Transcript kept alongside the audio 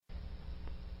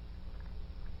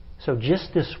So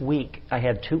just this week, I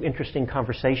had two interesting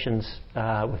conversations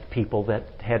with people that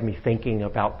had me thinking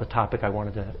about the topic I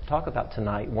wanted to talk about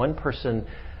tonight. One person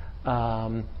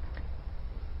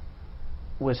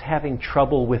was having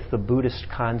trouble with the Buddhist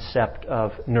concept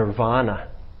of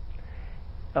nirvana,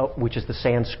 which is the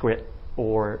Sanskrit,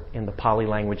 or in the Pali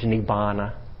language,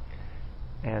 nibbana.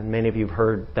 And many of you have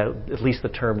heard that, at least the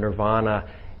term nirvana,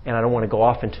 and I don't want to go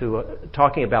off into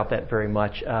talking about that very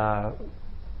much,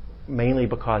 mainly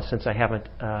because since I haven't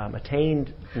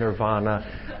attained nirvana,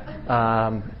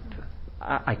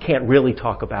 I can't really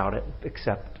talk about it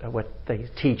except what they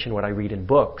teach and what I read in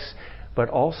books. But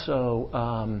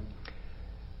also,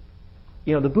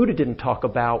 the Buddha didn't talk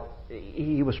about,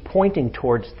 he was pointing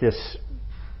towards this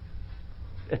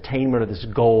attainment of this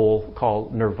goal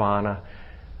called nirvana.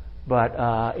 But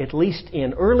at least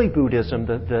in early Buddhism,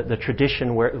 the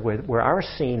tradition where our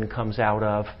scene comes out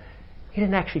of, he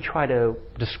didn't actually try to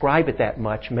describe it that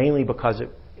much, mainly because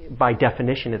by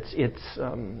definition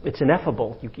it's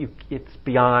ineffable. It's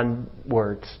beyond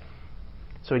words.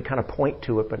 So he'd kind of point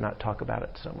to it but not talk about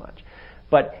it so much.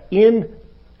 But in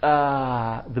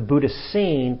the Buddhist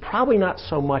scene, probably not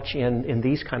so much in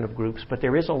these kind of groups, but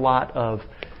there is a lot of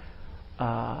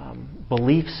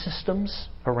belief systems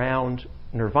around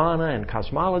nirvana and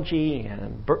cosmology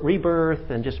and rebirth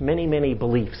and just many, many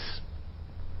beliefs.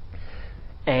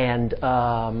 And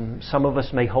some of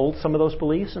us may hold some of those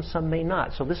beliefs and some may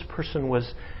not. So this person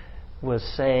was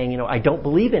saying, I don't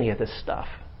believe any of this stuff.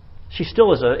 She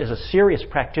still is a serious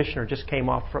practitioner, just came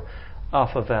off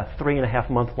of a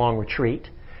 3.5-month-long retreat,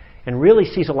 and really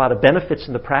sees a lot of benefits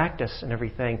in the practice and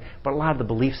everything, but a lot of the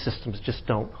belief systems just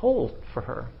don't hold for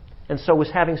her. And so was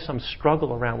having some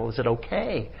struggle around, well, is it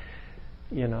okay?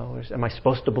 Am I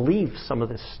supposed to believe some of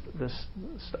this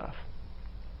stuff?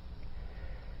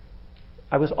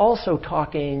 I was also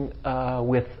talking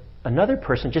with another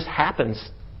person, just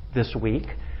happens this week,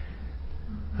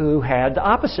 who had the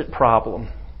opposite problem.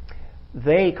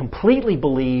 They completely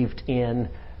believed in,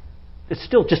 it's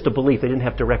still just a belief, they didn't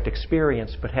have direct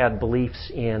experience, but had beliefs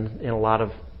in a lot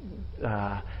of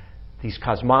these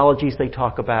cosmologies they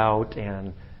talk about,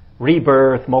 and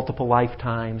rebirth, multiple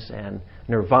lifetimes, and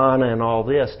nirvana and all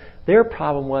this. Their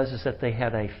problem was that they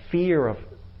had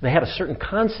they had a certain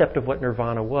concept of what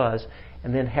nirvana was,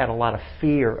 and then had a lot of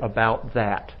fear about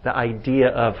that. The idea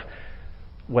of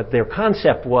what their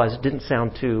concept was didn't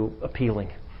sound too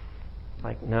appealing.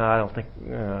 Like, no, I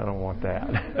don't want that.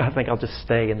 I think I'll just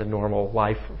stay in the normal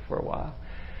life for a while.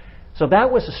 So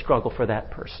that was a struggle for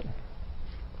that person.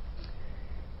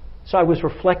 So I was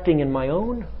reflecting in my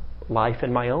own life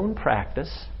and my own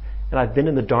practice, and I've been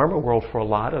in the Dharma world for a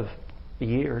lot of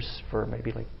years, for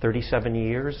maybe like 37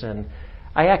 years, and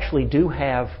I actually do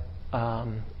have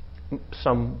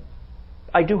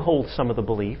I do hold some of the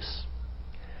beliefs,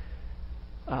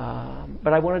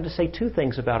 but I wanted to say two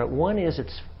things about it. One is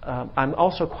I'm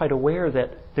also quite aware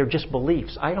that they're just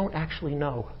beliefs. I don't actually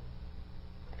know.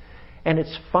 And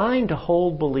it's fine to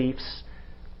hold beliefs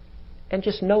and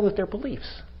just know that they're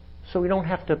beliefs. So we don't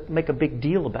have to make a big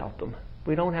deal about them.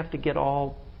 We don't have to get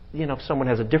all, if someone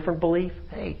has a different belief,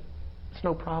 hey, it's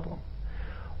no problem.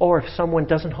 Or if someone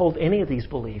doesn't hold any of these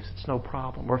beliefs, it's no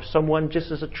problem. Or if someone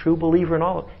just is a true believer in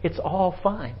all of it, it's all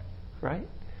fine, right?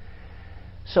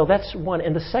 So that's one.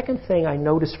 And the second thing I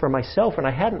noticed for myself, and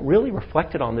I hadn't really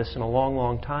reflected on this in a long,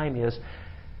 long time, is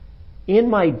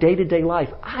in my day-to-day life,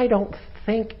 I don't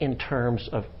think in terms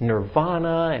of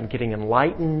nirvana and getting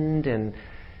enlightened, and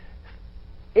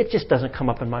it just doesn't come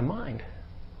up in my mind.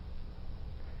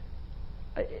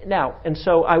 Now, and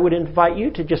so I would invite you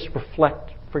to just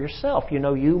reflect for yourself.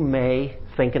 You may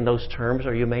think in those terms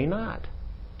or you may not.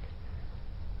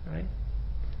 Right?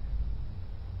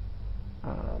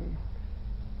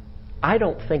 I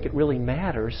don't think it really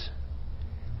matters,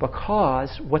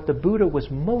 because what the Buddha was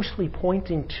mostly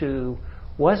pointing to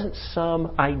wasn't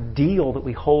some ideal that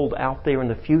we hold out there in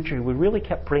the future. He really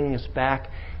kept bringing us back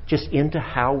just into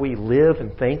how we live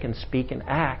and think and speak and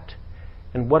act.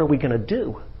 And what are we going to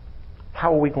do?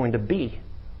 How are we going to be?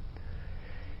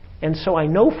 And so I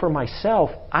know for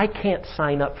myself, I can't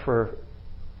sign up for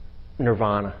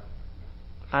nirvana.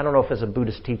 I don't know if as a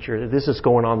Buddhist teacher, this is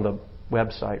going on the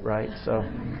website, right? So,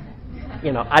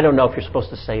 I don't know if you're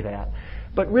supposed to say that.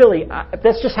 But really,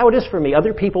 that's just how it is for me.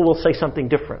 Other people will say something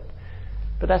different.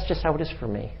 But that's just how it is for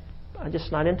me. I'm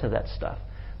just not into that stuff.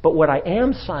 But what I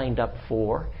am signed up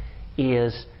for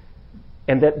is,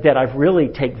 and that I've really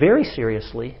take very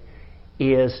seriously,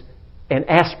 is an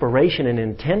aspiration and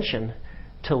intention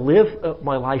to live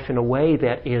my life in a way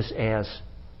that is as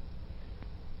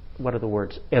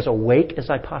awake as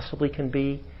I possibly can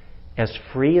be, as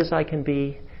free as I can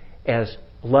be, as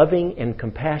loving and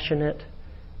compassionate.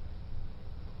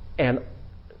 And,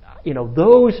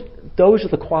 those are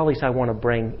the qualities I want to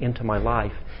bring into my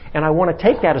life. And I want to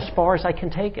take that as far as I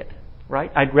can take it,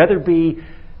 right? I'd rather be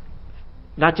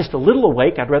not just a little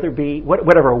awake, I'd rather be,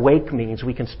 whatever awake means,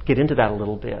 we can get into that a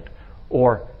little bit.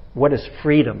 Or what is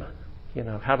freedom?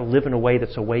 How to live in a way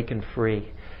that's awake and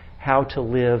free. How to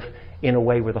live in a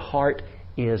way where the heart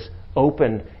is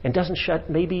open and doesn't shut,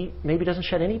 maybe doesn't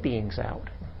shut any beings out.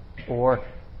 Or,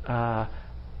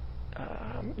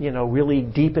 really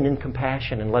deepen in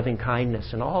compassion and loving kindness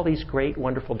and all these great,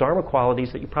 wonderful Dharma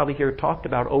qualities that you probably hear talked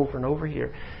about over and over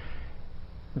here.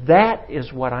 That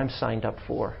is what I'm signed up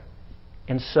for.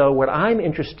 And so what I'm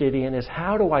interested in is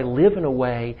how do I live in a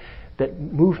way that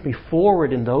moves me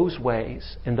forward in those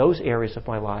ways, in those areas of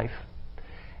my life.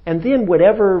 And then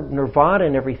whatever nirvana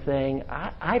and everything,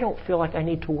 I don't feel like I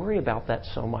need to worry about that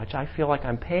so much. I feel like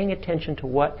I'm paying attention to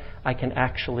what I can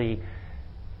actually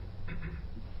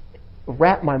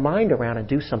wrap my mind around and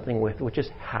do something with, which is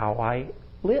how I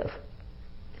live.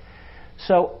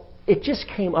 So it just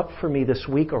came up for me this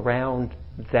week around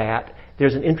that.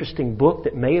 There's an interesting book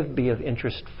that may be of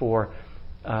interest for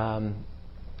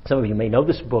some of you may know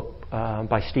this book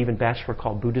by Stephen Batchelor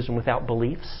called Buddhism Without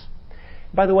Beliefs.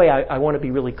 By the way, I want to be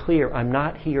really clear. I'm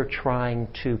not here trying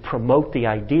to promote the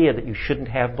idea that you shouldn't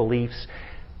have beliefs,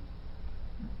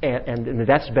 and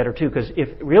that's better too. Because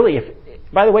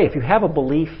by the way, if you have a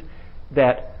belief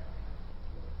that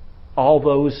all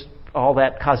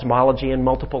that cosmology and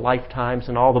multiple lifetimes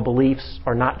and all the beliefs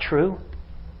are not true,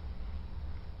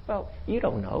 well, you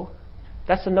don't know.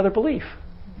 That's another belief,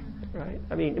 right?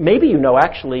 I mean, maybe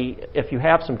actually if you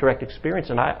have some direct experience,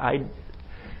 and I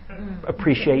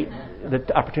appreciate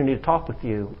the opportunity to talk with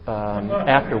you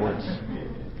afterwards.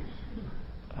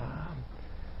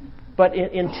 But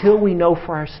until we know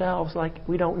for ourselves,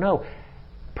 we don't know.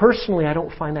 Personally, I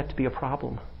don't find that to be a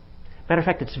problem. Matter of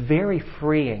fact, it's very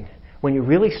freeing when you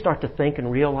really start to think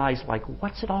and realize,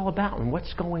 what's it all about and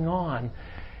what's going on.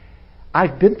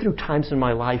 I've been through times in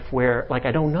my life where,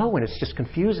 I don't know, and it's just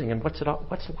confusing, and what's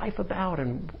life about?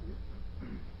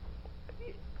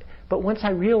 But once I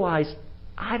realize,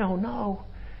 I don't know,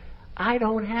 I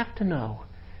don't have to know.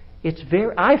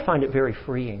 I find it very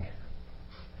freeing.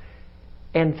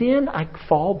 And then I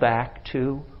fall back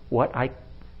to what I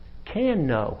can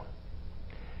know.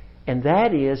 And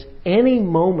that is any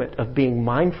moment of being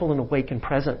mindful and awake and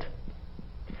present.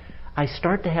 I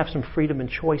start to have some freedom and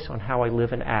choice on how I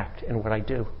live and act and what I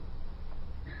do.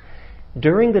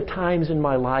 During the times in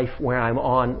my life where I'm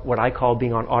on what I call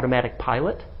being on automatic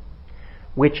pilot,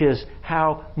 which is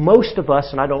how most of us,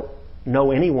 and I don't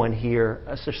know anyone here,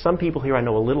 there's some people here I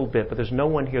know a little bit, but there's no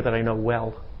one here that I know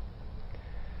well.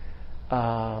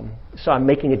 So I'm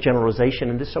making a generalization,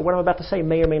 and so what I'm about to say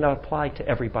may or may not apply to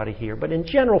everybody here. But in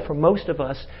general, for most of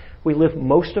us, we live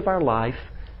most of our life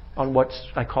on what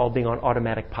I call being on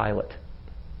automatic pilot.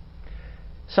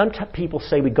 Some people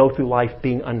say we go through life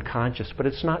being unconscious, but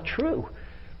it's not true.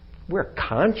 We're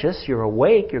conscious, you're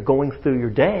awake, you're going through your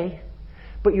day,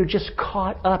 but you're just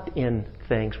caught up in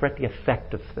things. We're at the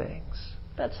effect of things.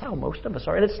 That's how most of us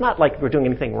are. And it's not like we're doing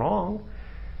anything wrong.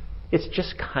 It's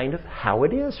just kind of how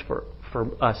it is for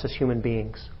us as human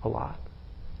beings a lot.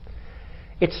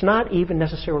 It's not even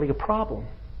necessarily a problem,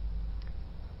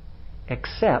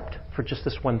 except for just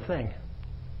this one thing.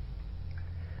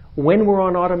 When we're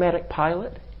on automatic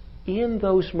pilot, in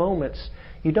those moments,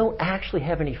 you don't actually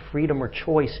have any freedom or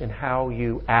choice in how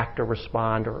you act or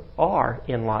respond or are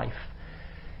in life.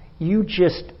 You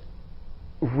just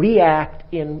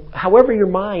react in however your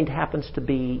mind happens to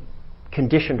be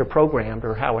conditioned or programmed,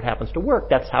 or how it happens to work.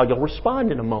 That's how you'll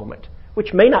respond in a moment,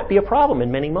 which may not be a problem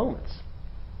in many moments.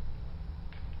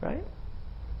 Right?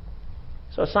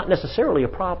 So it's not necessarily a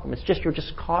problem. It's just you're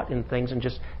just caught in things and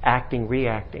just acting,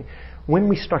 reacting. When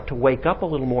we start to wake up a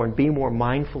little more and be more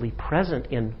mindfully present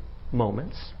in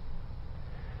moments,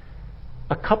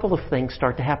 a couple of things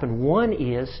start to happen. One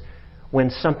is when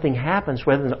something happens,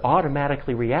 rather than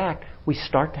automatically react, we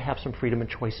start to have some freedom and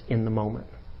choice in the moment.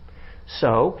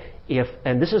 So,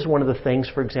 and this is one of the things,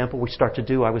 for example, we start to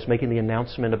do. I was making the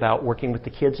announcement about working with the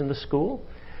kids in the school.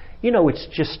 It's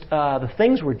just the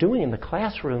things we're doing in the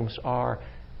classrooms are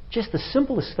just the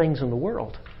simplest things in the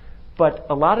world. But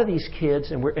a lot of these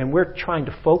kids, and we're trying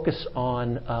to focus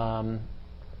on,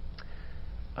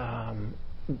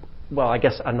 well, I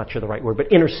guess I'm not sure the right word,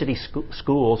 but inner city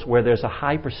schools where there's a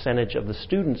high percentage of the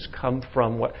students come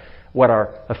from what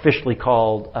are officially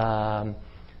called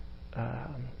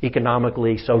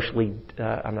economically, socially,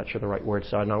 I'm not sure the right word,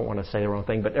 so I don't want to say the wrong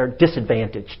thing, but are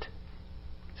disadvantaged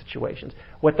situations.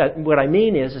 What I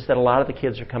mean is that a lot of the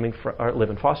kids are coming from or live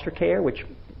in foster care, which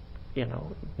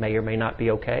may or may not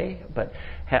be okay, but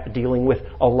dealing with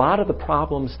a lot of the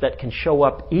problems that can show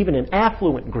up even in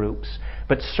affluent groups,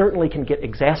 but certainly can get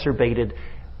exacerbated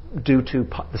due to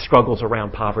the struggles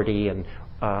around poverty and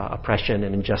oppression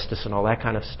and injustice and all that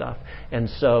kind of stuff. And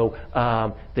so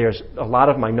there's a lot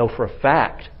of them I know for a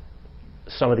fact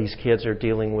some of these kids are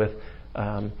dealing with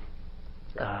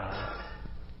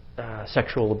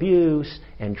sexual abuse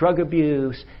and drug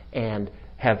abuse and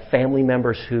have family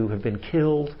members who have been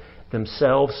killed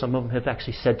themselves. Some of them have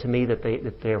actually said to me that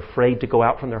they're afraid to go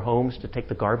out from their homes to take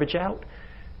the garbage out.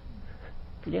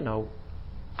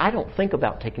 I don't think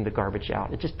about taking the garbage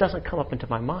out. It just doesn't come up into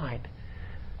my mind.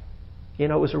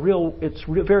 It's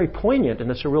very poignant, and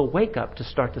it's a real wake up to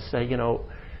start to say,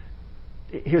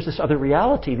 here's this other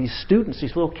reality. These students,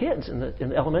 these little kids in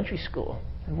the elementary school,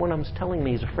 and one of them's telling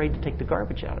me he's afraid to take the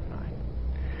garbage out at night.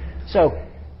 So,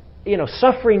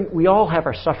 suffering. We all have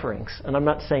our sufferings, and I'm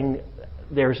not saying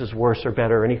theirs is worse or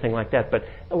better or anything like that. But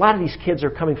a lot of these kids are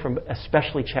coming from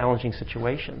especially challenging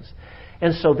situations.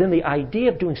 And so then the idea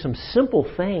of doing some simple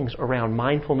things around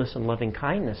mindfulness and loving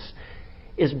kindness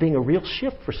is being a real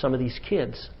shift for some of these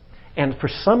kids. And for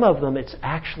some of them, it's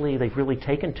actually, they've really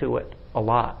taken to it a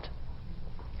lot.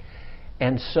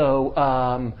 And so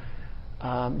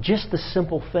just the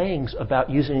simple things about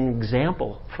using an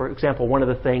example. For example, one of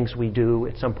the things we do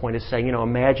at some point is saying,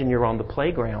 imagine you're on the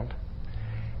playground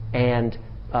and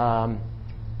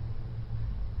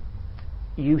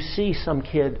you see some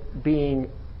kid being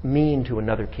mean to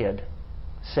another kid,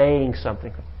 saying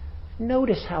something.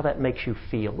 Notice how that makes you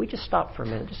feel. We just stop for a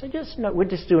minute. We're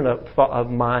just doing a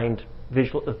mind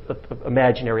visual,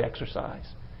 imaginary exercise.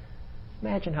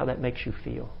 Imagine how that makes you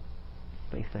feel.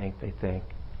 They think.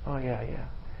 Oh yeah.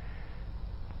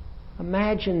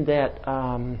 Imagine that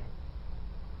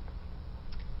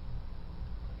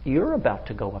you're about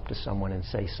to go up to someone and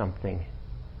say something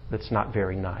that's not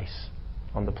very nice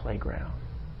on the playground.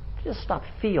 Just stop.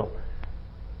 Feel.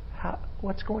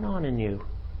 What's going on in you?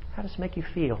 How does it make you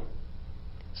feel?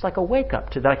 It's like a wake up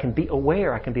to that. I can be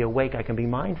aware, I can be awake, I can be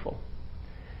mindful.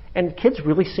 And kids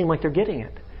really seem like they're getting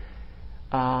it.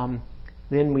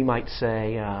 Then we might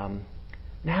say,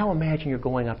 now imagine you're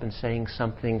going up and saying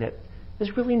something that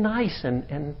is really nice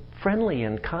and friendly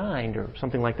and kind or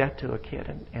something like that to a kid.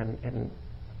 And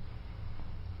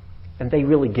they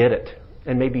really get it.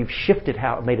 And maybe you've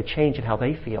made a change in how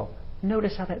they feel.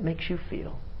 Notice how that makes you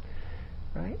feel.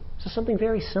 Right? So something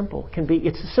very simple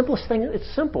it's the simplest thing,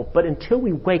 it's simple, but until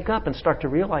we wake up and start to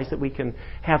realize that we can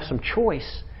have some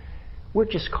choice, we're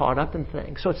just caught up in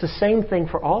things. So it's the same thing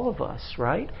for all of us,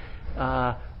 right?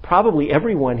 Probably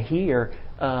everyone here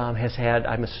has had,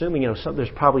 I'm assuming,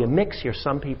 there's probably a mix here.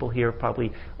 Some people here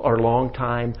probably are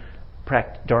long-time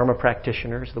Dharma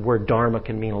practitioners. The word Dharma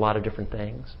can mean a lot of different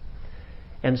things.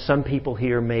 And some people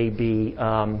here may be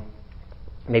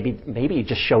Maybe you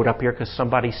just showed up here because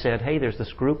somebody said, hey, there's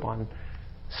this group on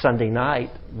Sunday night.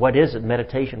 What is it?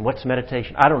 Meditation. What's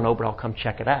meditation? I don't know, but I'll come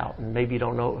check it out. And maybe you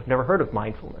don't know, have never heard of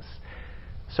mindfulness.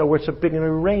 So it's a big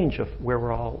range of where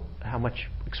we're all, how much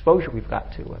exposure we've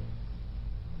got to it.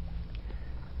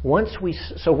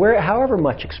 However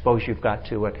much exposure you've got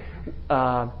to it,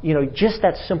 just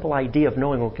that simple idea of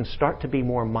knowing we can start to be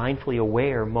more mindfully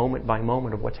aware moment by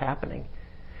moment of what's happening.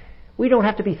 We don't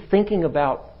have to be thinking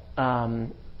about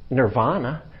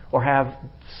nirvana or have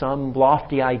some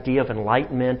lofty idea of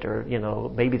enlightenment or,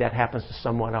 maybe that happens to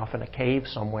someone off in a cave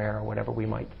somewhere or whatever we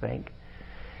might think.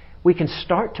 We can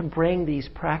start to bring these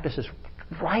practices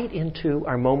right into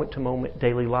our moment-to-moment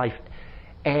daily life,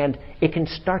 and it can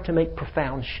start to make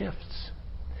profound shifts.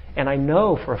 And I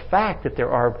know for a fact that there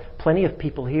are plenty of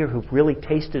people here who've really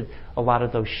tasted a lot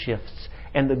of those shifts.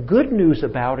 And the good news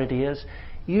about it is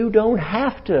you don't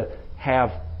have to have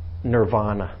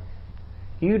nirvana.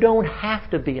 You don't have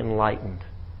to be enlightened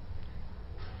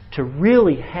to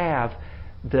really have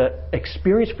the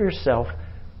experience for yourself,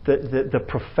 the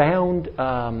profound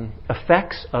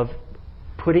effects of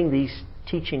putting these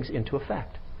teachings into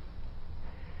effect.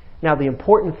 Now, the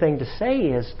important thing to say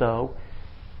is, though,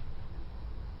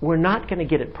 we're not going to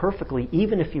get it perfectly,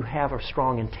 even if you have a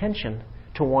strong intention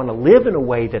to want to live in a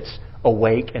way that's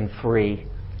awake and free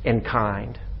and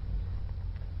kind.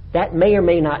 That may or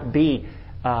may not be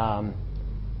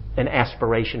an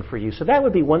aspiration for you. So that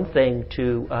would be one thing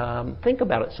to think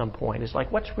about at some point. Is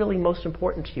like, what's really most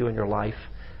important to you in your life?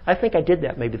 I think I did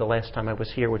that maybe the last time I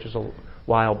was here, which was a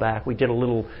while back. We did a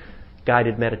little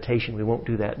guided meditation. We won't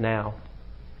do that now.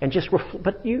 And just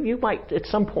but you might at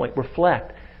some point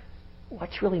reflect,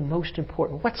 what's really most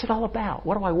important? What's it all about?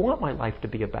 What do I want my life to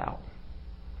be about?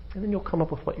 And then you'll come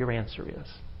up with what your answer is.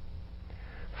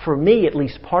 For me, at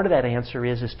least part of that answer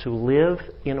is to live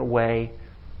in a way,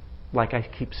 like I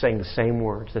keep saying the same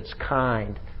words, that's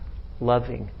kind,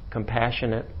 loving,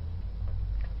 compassionate,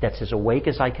 that's as awake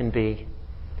as I can be,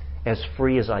 as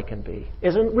free as I can be,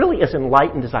 really as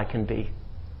enlightened as I can be,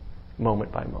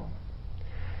 moment by moment.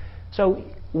 So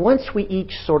once we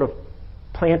each sort of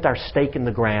plant our stake in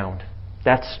the ground,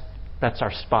 that's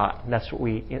our spot. That's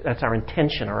our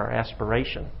intention or our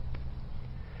aspiration.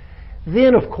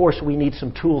 Then, of course, we need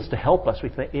some tools to help us.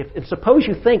 If suppose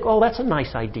you think, oh, that's a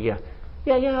nice idea.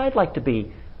 Yeah, I'd like to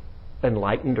be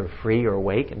enlightened or free or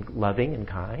awake and loving and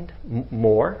kind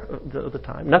more of the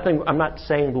time. I'm not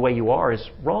saying the way you are is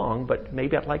wrong, but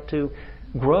maybe I'd like to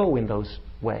grow in those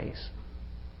ways.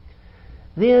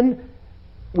 Then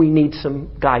we need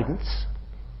some guidance.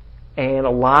 And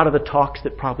a lot of the talks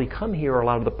that probably come here are a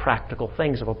lot of the practical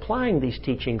things of applying these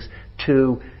teachings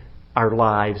to our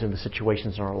lives and the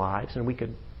situations in our lives. And we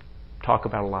could talk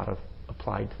about a lot of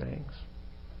applied things.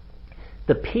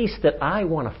 The piece that I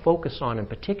want to focus on in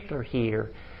particular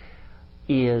here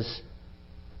is,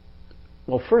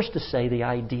 well, first to say the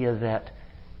idea that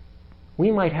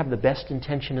we might have the best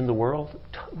intention in the world,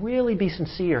 to really be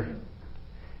sincere.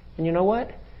 And you know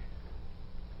what?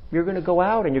 You're going to go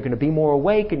out and you're going to be more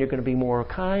awake and you're going to be more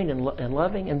kind and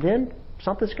loving, and then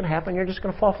something's going to happen. You're just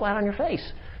going to fall flat on your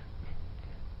face.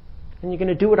 And you're going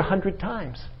to do it 100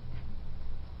 times,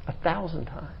 1,000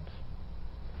 times.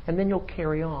 And then you'll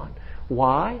carry on.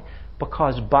 Why?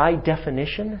 Because by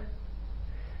definition,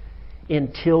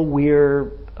 until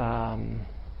we're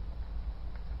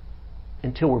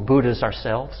Buddhas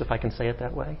ourselves, if I can say it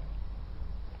that way,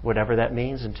 whatever that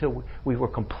means, until we were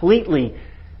completely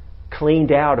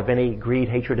cleaned out of any greed,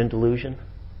 hatred, and delusion,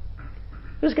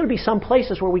 there's going to be some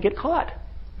places where we get caught,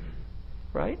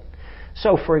 right?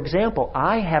 So, for example,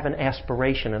 I have an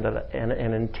aspiration and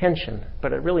an intention,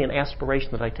 but really an aspiration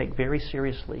that I take very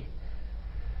seriously.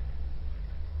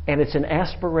 And it's an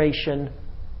aspiration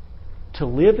to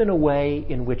live in a way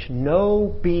in which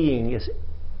no being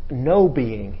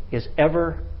is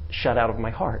ever shut out of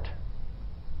my heart.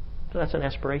 So that's an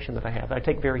aspiration that I have, that I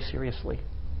take very seriously.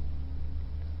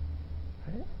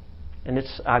 Right? And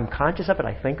I'm conscious of it.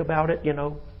 I think about it,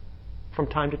 from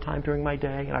time to time during my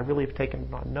day, and I really have taken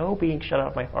on no being shut out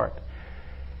of my heart.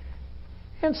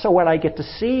 And so what I get to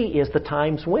see is the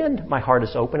times when my heart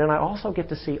is open, and I also get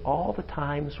to see all the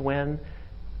times when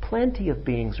plenty of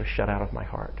beings are shut out of my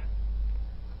heart.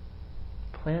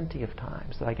 Plenty of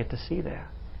times that I get to see that.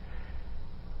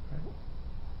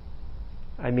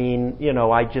 I mean,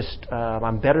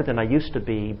 I'm better than I used to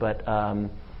be, but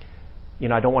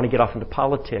I don't want to get off into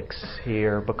politics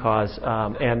here because,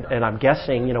 and I'm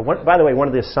guessing, by the way, one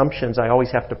of the assumptions, I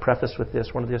always have to preface with this,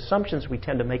 one of the assumptions we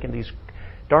tend to make in these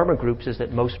Dharma groups is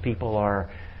that most people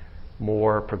are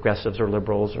more progressives or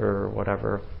liberals or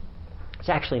whatever. It's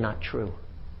actually not true.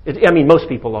 Most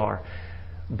people are.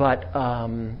 But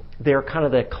they're kind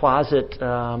of the closet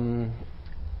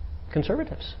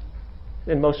conservatives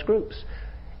in most groups.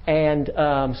 And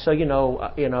so,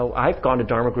 I've gone to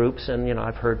Dharma groups and,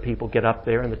 I've heard people get up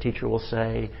there and the teacher will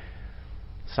say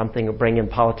something, or bring in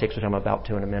politics, which I'm about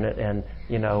to in a minute, and,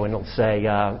 and it'll say,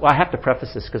 well, I have to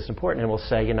preface this because it's important, and we'll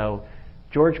say,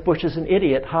 George Bush is an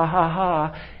idiot, ha, ha,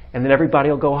 ha, and then everybody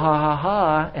will go, ha, ha,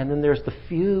 ha, and then there's the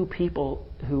few people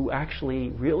who actually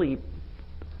really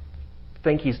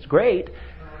think he's great,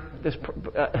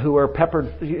 who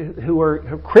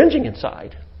are cringing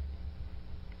inside,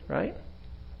 right?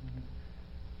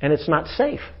 And it's not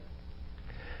safe.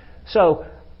 So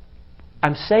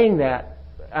I'm saying that,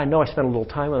 I know I spent a little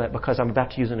time on that because I'm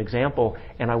about to use an example,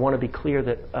 and I want to be clear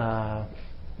that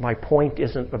my point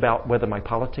isn't about whether my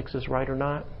politics is right or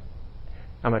not.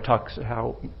 I'm going to talk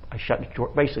how I shut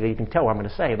George. Basically, you can tell what I'm going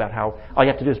to say about how all you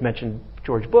have to do is mention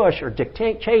George Bush or Dick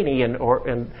Cheney, and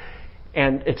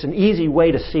it's an easy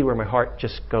way to see where my heart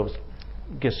just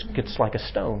gets like a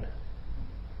stone.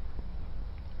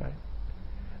 Right?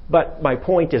 But my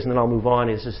point is, and then I'll move on,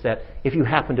 is that if you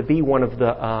happen to be one of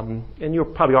the, and you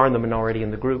probably are in the minority in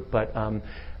the group, but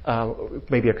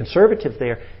maybe a conservative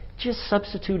there, just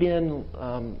substitute in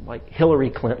like Hillary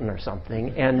Clinton or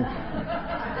something, and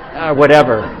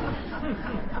whatever,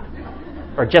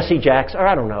 or Jesse Jackson, or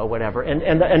I don't know, whatever,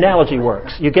 and the analogy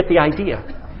works. You get the idea,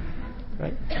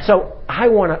 right? So I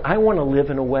want to live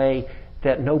in a way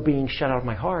that no being shut out of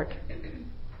my heart.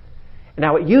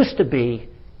 Now it used to be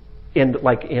in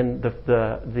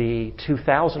the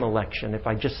 2000 election. If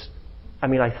I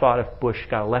thought if Bush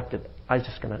got elected, I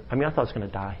thought I was going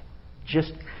to die.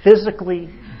 Just physically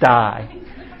die.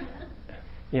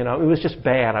 You know, it was just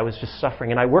bad. I was just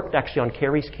suffering. And I worked actually on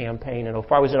Kerry's campaign. And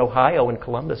I was in Ohio, in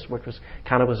Columbus, which was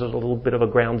kind of was a little bit of a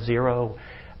ground zero.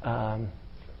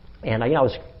 And I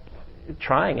was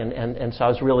trying, and so I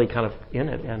was really kind of in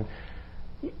it. And,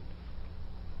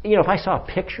 if I saw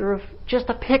just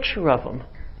a picture of them,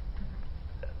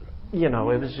 it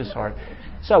was just hard.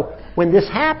 So when this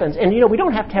happens, and we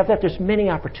don't have to have that. There's many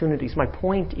opportunities. My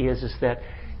point is that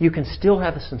you can still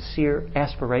have a sincere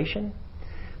aspiration.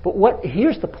 But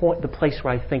here's the point, the place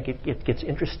where I think it gets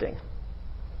interesting.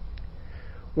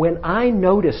 When I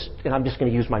noticed, and I'm just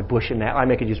going to use my bush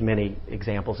analogy, I could use many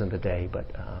examples in the day, but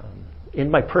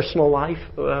in my personal life,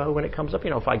 when it comes up,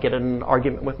 if I get in an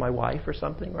argument with my wife or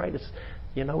something, right? It's,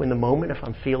 in the moment, if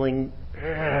I'm feeling,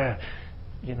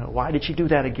 why did she do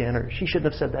that again? Or she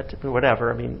shouldn't have said that to me,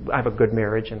 whatever. I mean, I have a good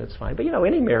marriage and it's fine. But,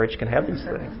 any marriage can have these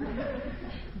things.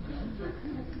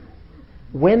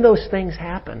 When those things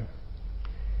happen,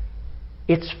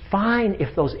 it's fine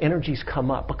if those energies come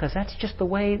up, because that's just the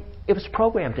way it was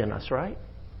programmed in us, right?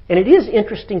 And it is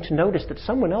interesting to notice that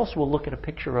someone else will look at a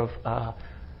picture of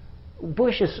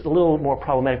Bush is a little more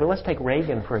problematic, but let's take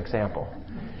Reagan, for example.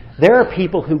 There are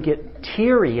people who get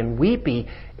teary and weepy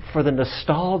for the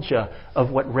nostalgia of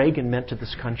what Reagan meant to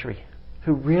this country,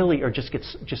 who really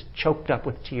gets choked up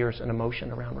with tears and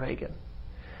emotion around Reagan.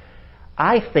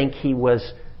 I think he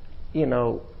was,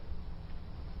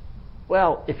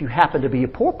 well, if you happen to be a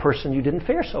poor person, you didn't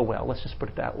fare so well. Let's just put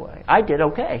it that way. I did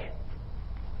okay.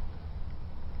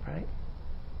 Right?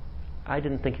 I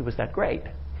didn't think he was that great,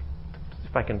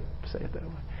 if I can say it that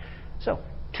way. So,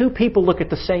 two people look at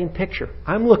the same picture.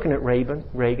 I'm looking at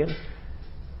Reagan.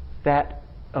 That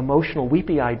emotional,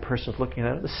 weepy-eyed person's looking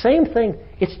at it. The same thing.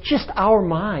 It's just our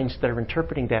minds that are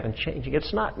interpreting that and changing.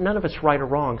 It's not. None of it's right or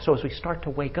wrong. So as we start to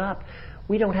wake up,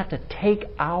 we don't have to take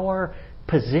our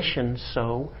position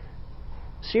so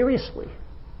seriously.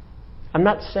 I'm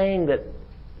not saying that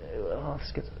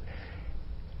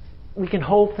we can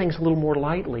hold things a little more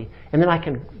lightly, and then I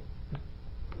can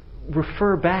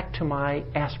refer back to my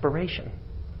aspiration.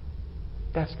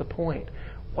 That's the point.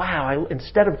 Wow,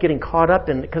 instead of getting caught up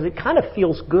in, because it kind of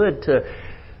feels good to,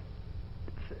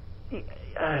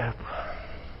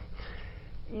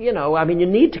 you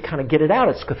need to kind of get it out.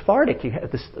 It's cathartic. You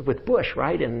have this with Bush,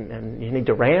 right? And you need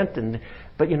to rant.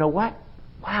 But you know what?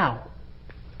 Wow,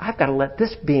 I've got to let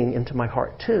this being into my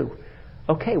heart too.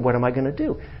 Okay, what am I going to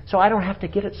do? So I don't have to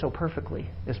get it so perfectly,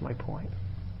 is my point.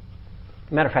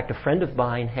 Matter of fact, a friend of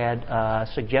mine had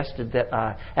suggested that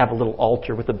I have a little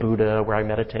altar with a Buddha where I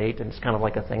meditate, and it's kind of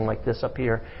like a thing like this up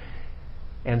here.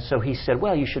 And so he said,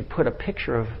 well, you should put a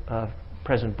picture of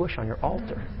President Bush on your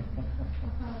altar.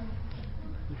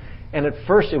 And at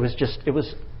first it was just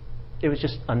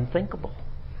unthinkable.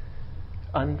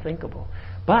 Unthinkable.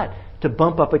 But to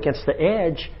bump up against the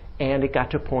edge, and it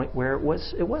got to a point where it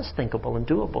was thinkable and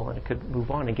doable, and it could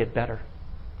move on and get better.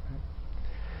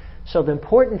 So the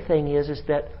important thing is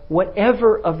that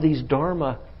whatever of these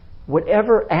dharma,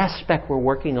 whatever aspect we're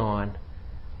working on,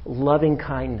 loving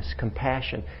kindness,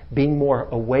 compassion, being more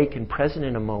awake and present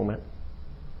in a moment,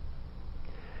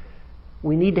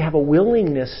 we need to have a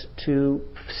willingness to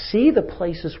see the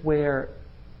places where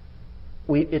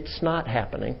it's not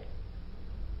happening.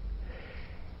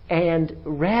 And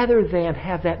rather than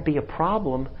have that be a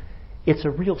problem, it's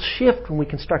a real shift when we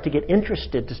can start to get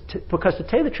interested. Because to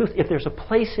tell you the truth, if there's a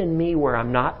place in me where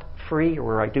I'm not free, or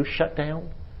where I do shut down,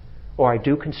 or I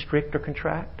do constrict or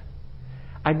contract,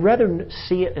 I'd rather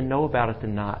see it and know about it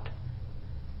than not.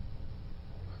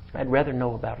 I'd rather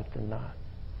know about it than not.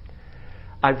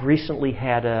 I've recently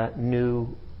had a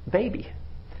new baby.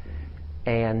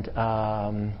 And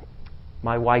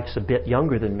my wife's a bit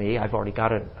younger than me. I've already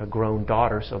got a grown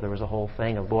daughter, so there was a whole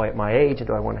thing of, boy, at my age,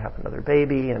 do I want to have another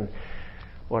baby? And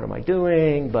what am I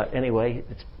doing? But anyway,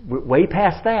 it's way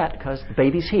past that, because the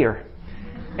baby's here.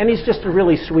 And he's just a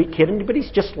really sweet kid, but he's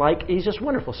just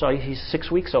wonderful. So he's 6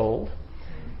 weeks old.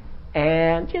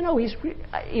 And,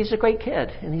 he's a great kid.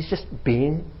 And he's just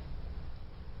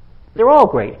they're all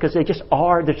great, because they're just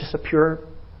a pure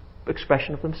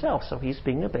expression of themselves. So he's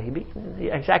being a baby.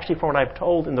 He's actually, from what I've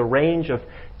told, in the range of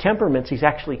temperaments, he's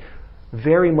actually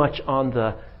very much on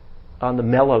the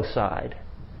mellow side.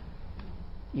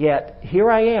 Yet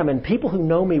here I am, and people who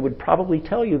know me would probably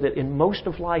tell you that in most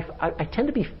of life I tend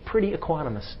to be pretty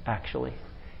equanimous, actually,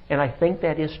 and I think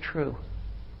that is true.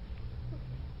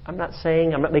 I'm not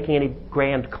making any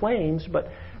grand claims, but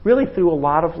really through a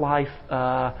lot of life,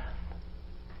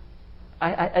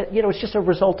 it's just a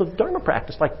result of Dharma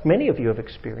practice, like many of you have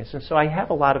experienced. And so I have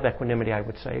a lot of equanimity, I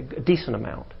would say, a decent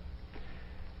amount.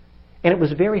 And it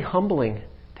was very humbling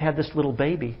to have this little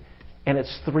baby, and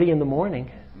it's 3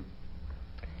 a.m,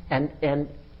 And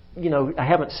you know, I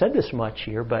haven't said this much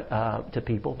here, but to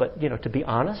people, but you know, to be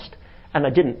honest, and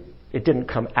it didn't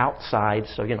come outside,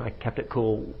 so you know, I kept it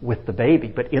cool with the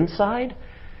baby, but inside,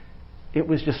 it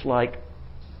was just like,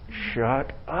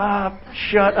 shut up,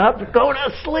 go to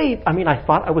sleep. I mean, I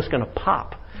thought I was going to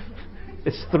pop.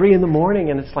 It's 3 a.m,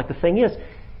 and it's like, the thing is,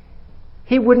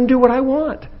 he wouldn't do what I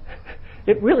want.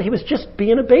 He was just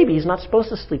being a baby. He's not supposed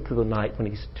to sleep through the night when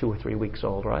he's 2 or 3 weeks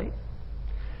old, right?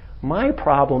 My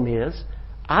problem is,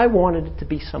 I wanted it to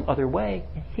be some other way,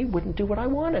 and he wouldn't do what I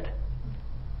wanted.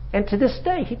 And to this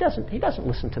day, he doesn't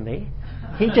listen to me.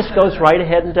 He just goes right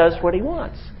ahead and does what he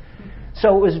wants.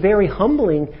 So it was very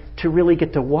humbling to really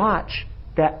get to watch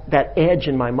that edge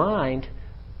in my mind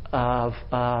of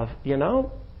you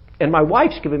know, and my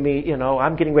wife's giving me, you know,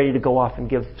 I'm getting ready to go off and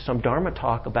give some Dharma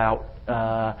talk about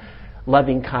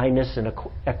loving kindness and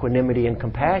equanimity and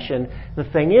compassion. The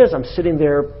thing is, I'm sitting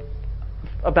there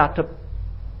about to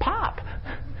pop.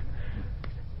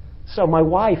 So my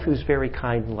wife, who's very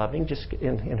kind and loving, just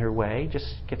in her way, just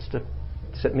gets to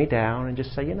sit me down and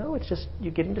just say, you know, it's just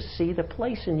you're getting to see the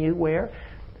place in you where,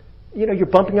 you know, you're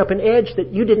bumping up an edge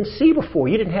that you didn't see before.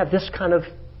 You didn't have this kind of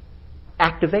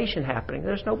activation happening.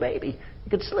 There's no baby. You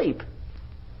could sleep.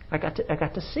 I got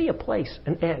to see a place,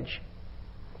 an edge.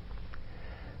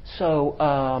 So,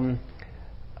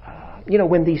 you know,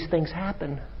 when these things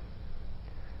happen,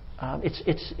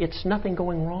 it's nothing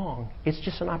going wrong. It's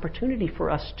just an opportunity for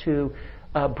us to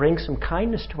bring some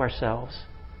kindness to ourselves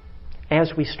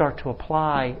as we start to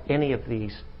apply any of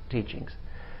these teachings.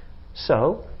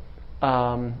 So,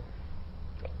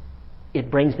 it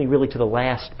brings me really to the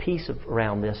last piece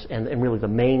around this, and really the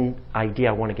main idea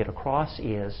I want to get across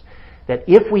is that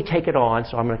if we take it on,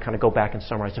 so I'm going to kind of go back and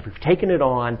summarize, if we've taken it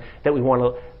on that we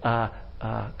want to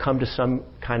come to some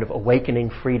kind of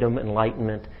awakening, freedom,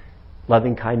 enlightenment,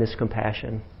 loving kindness,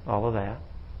 compassion, all of that.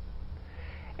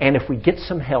 And if we get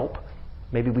some help,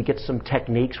 maybe we get some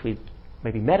techniques, we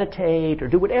maybe meditate or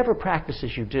do whatever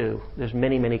practices you do. There's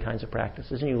many, many kinds of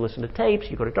practices. And you listen to tapes,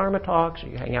 you go to Dharma talks, or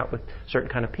you hang out with certain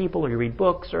kind of people, or you read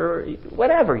books, or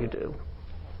whatever you do.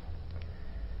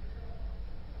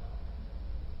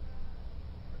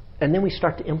 And then we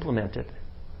start to implement it.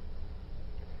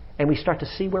 And we start to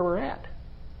see where we're at.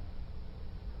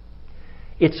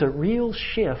 It's a real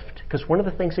shift, because one of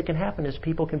the things that can happen is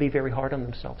people can be very hard on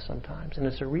themselves sometimes. And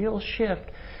it's a real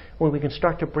shift when we can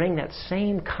start to bring that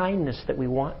same kindness that we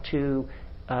want to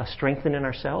strengthen in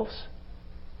ourselves.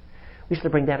 We start to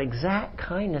bring that exact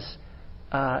kindness,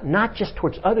 not just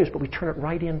towards others, but we turn it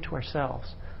right into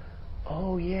ourselves.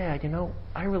 Oh yeah, you know,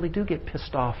 I really do get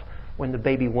pissed off when the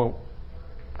baby won't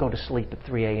go to sleep at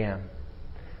 3 a.m.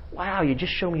 Wow, you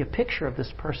just show me a picture of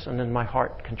this person and my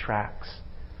heart contracts.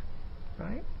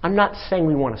 Right? I'm not saying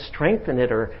we want to strengthen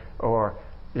it or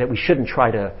that we shouldn't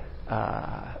try to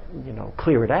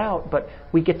clear it out, but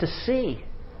we get to see.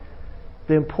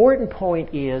 The important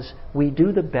point is we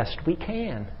do the best we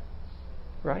can.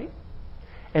 Right?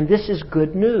 And this is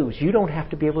good news. You don't have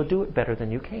to be able to do it better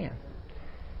than you can.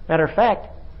 Matter of fact,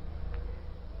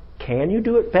 can you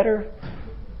do it better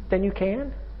than you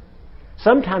can?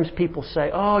 Sometimes people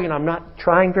say, oh, you know, I'm not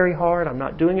trying very hard, I'm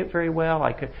not doing it very well,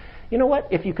 I could... You know what?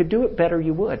 If you could do it better,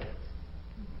 you would.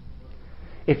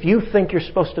 If you think you're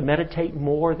supposed to meditate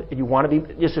more, you want to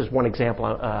be... This is one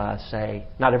example, say,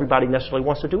 not everybody necessarily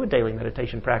wants to do a daily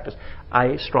meditation practice.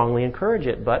 I strongly encourage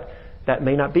it, but that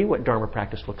may not be what Dharma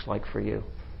practice looks like for you.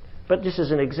 But just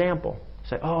as an example,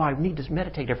 say, oh, I need to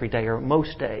meditate every day or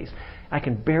most days. I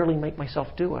can barely make myself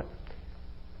do it.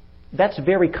 That's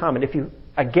very common.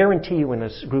 I guarantee you in a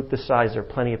group this size, there are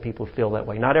plenty of people who feel that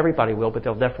way. Not everybody will, but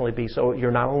there'll definitely be. So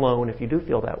you're not alone if you do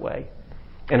feel that way.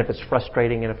 And if it's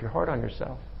frustrating and if you're hard on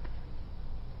yourself.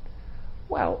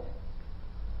 Well,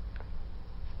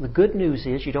 the good news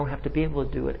is you don't have to be able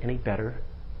to do it any better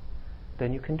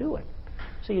than you can do it.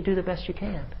 So you do the best you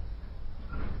can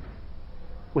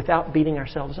without beating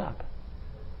ourselves up.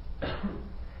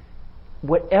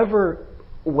 Whatever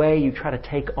way you try to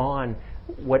take on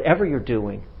whatever you're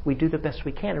doing, we do the best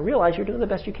we can. And realize you're doing the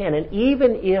best you can. And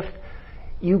even if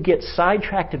you get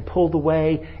sidetracked and pulled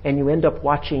away and you end up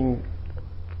watching,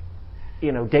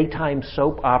 you know, daytime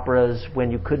soap operas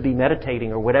when you could be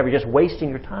meditating or whatever, just wasting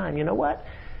your time, you know what?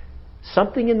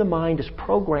 Something in the mind is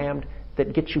programmed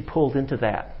that gets you pulled into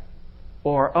that.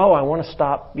 Or, oh, I want to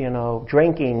stop, you know,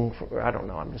 drinking. I don't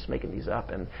know, I'm just making these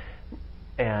up.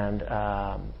 And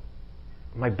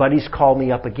my buddies call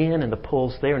me up again and the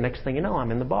pull's there. Next thing you know,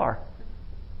 I'm in the bar.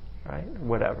 Right?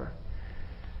 Whatever.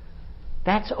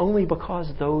 That's only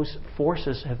because those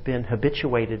forces have been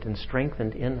habituated and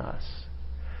strengthened in us.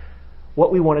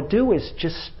 What we want to do is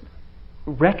just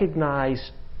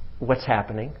recognize what's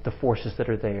happening, the forces that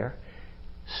are there,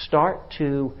 start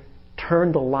to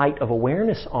turn the light of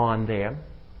awareness on them,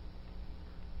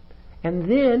 and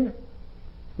then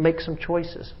make some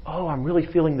choices. Oh, I'm really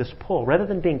feeling this pull. Rather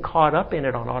than being caught up in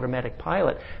it on automatic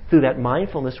pilot, through that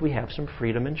mindfulness we have some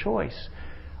freedom and choice.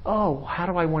 Oh, how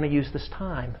do I want to use this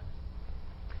time?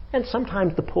 And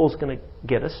sometimes the pull's going to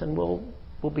get us and we'll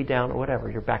be down or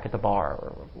whatever. You're back at the bar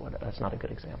or whatever. That's not a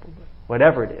good example, but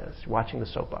whatever it is, watching the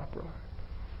soap opera.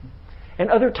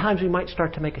 And other times we might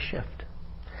start to make a shift.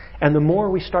 And the more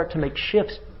we start to make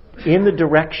shifts in the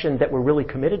direction that we're really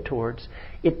committed towards,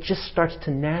 it just starts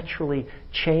to naturally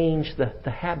change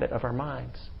the habit of our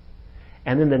minds.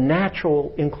 And then the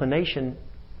natural inclination,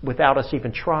 without us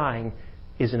even trying,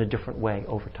 is in a different way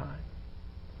over time.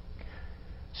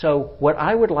 So what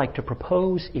I would like to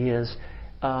propose is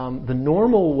the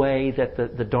normal way that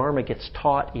the Dharma gets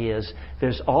taught is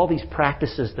there's all these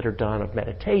practices that are done of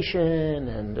meditation,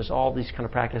 and there's all these kind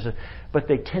of practices, but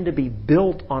they tend to be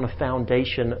built on a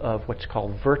foundation of what's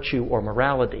called virtue or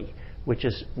morality, which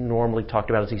is normally talked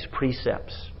about as these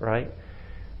precepts, right?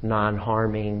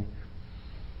 Non-harming,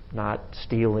 not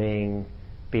stealing,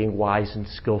 being wise and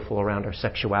skillful around our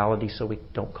sexuality so we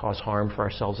don't cause harm for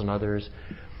ourselves and others,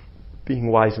 being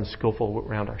wise and skillful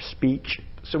around our speech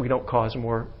so we don't cause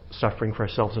more suffering for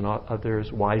ourselves and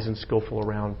others, wise and skillful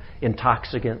around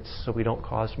intoxicants so we don't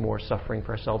cause more suffering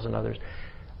for ourselves and others.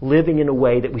 Living in a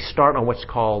way that we start on what's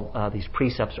called these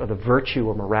precepts or the virtue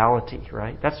or morality,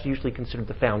 right? That's usually considered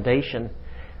the foundation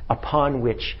upon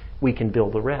which we can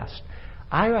build the rest.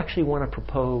 I actually want to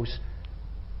propose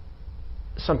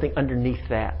something underneath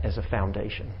that as a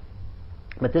foundation.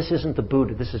 But this isn't the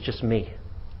Buddha, this is just me.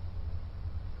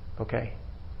 Okay?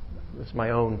 This is my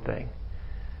own thing.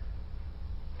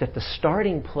 That the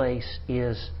starting place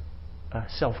is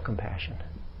self-compassion.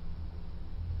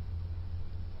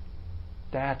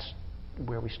 That's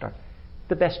where we start.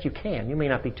 The best you can. You may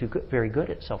not be very good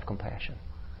at self-compassion.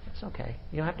 It's okay.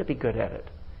 You don't have to be good at it.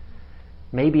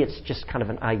 Maybe it's just kind of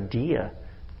an idea.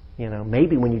 You know,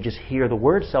 maybe when you just hear the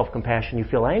word self-compassion, you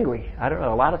feel angry. I don't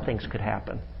know. A lot of things could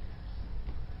happen.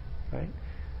 Right?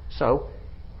 So,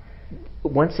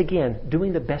 once again,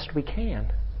 doing the best we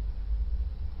can.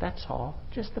 That's all.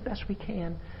 Just the best we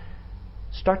can.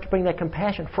 Start to bring that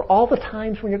compassion for all the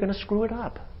times when you're going to screw it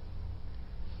up.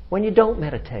 When you don't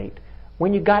meditate.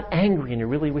 When you got angry and you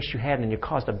really wish you hadn't and you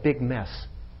caused a big mess.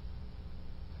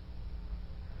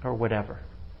 Or whatever.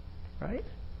 Right?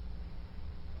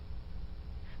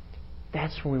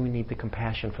 That's when we need the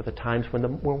compassion for the times when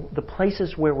the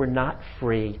places where we're not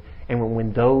free and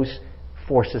when those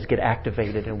forces get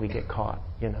activated and we get caught.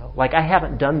 You know, like I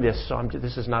haven't done this, so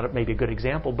this is not maybe a good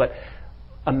example. But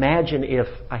imagine if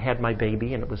I had my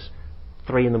baby and it was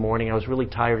 3 a.m. I was really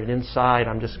tired, and inside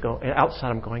I'm just going.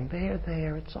 Outside I'm going,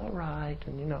 there, it's all right,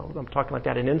 and you know I'm talking like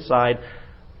that, and inside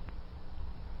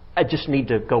I just need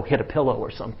to go hit a pillow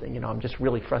or something. You know, I'm just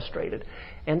really frustrated,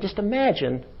 and just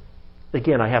imagine.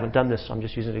 Again, I haven't done this, so I'm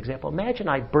just using an example. Imagine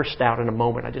I burst out in a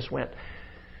moment. I just went,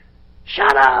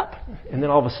 "Shut up!" And then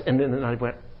all of a sudden, and then I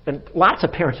went. And lots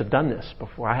of parents have done this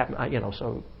before. I haven't,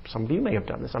 so some of you may have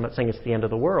done this. I'm not saying it's the end of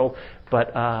the world,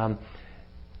 but and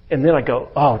then I go,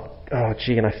 oh,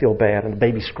 gee, and I feel bad, and the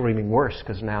baby's screaming worse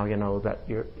because now you know that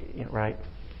you're right.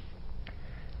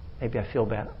 Maybe I feel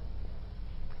bad.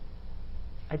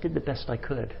 I did the best I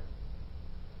could.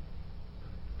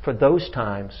 For those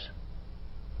times.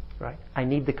 Right? I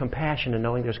need the compassion of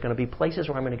knowing there's going to be places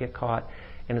where I'm going to get caught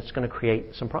and it's going to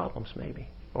create some problems maybe.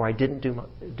 Or I didn't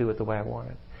do it the way I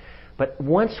wanted. But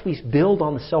once we build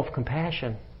on the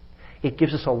self-compassion, it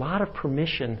gives us a lot of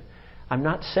permission. I'm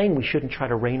not saying we shouldn't try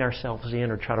to rein ourselves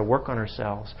in or try to work on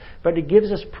ourselves, but it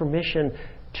gives us permission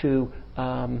to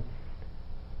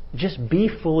just be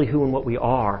fully who and what we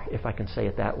are, if I can say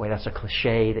it that way. That's a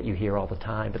cliche that you hear all the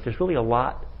time, but there's really a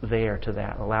lot there to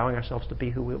that, allowing ourselves to be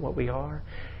what we are.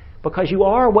 Because you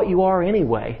are what you are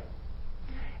anyway.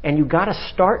 And you've got to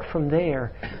start from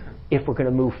there if we're going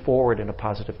to move forward in a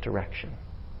positive direction.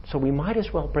 So we might as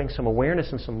well bring some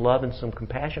awareness and some love and some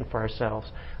compassion for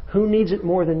ourselves. Who needs it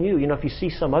more than you? You know, if you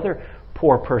see some other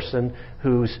poor person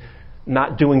who's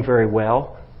not doing very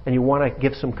well and you want to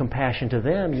give some compassion to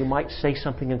them, you might say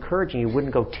something encouraging. You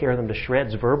wouldn't go tear them to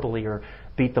shreds verbally or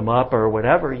beat them up or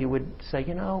whatever. You would say,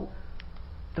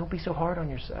 don't be so hard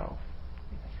on yourself.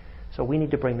 So we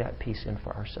need to bring that peace in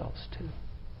for ourselves too.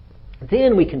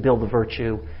 Then we can build the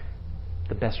virtue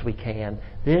the best we can.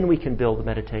 Then we can build the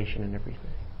meditation and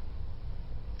everything.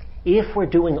 If we're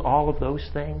doing all of those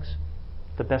things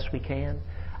the best we can,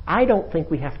 I don't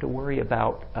think we have to worry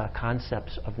about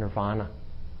concepts of nirvana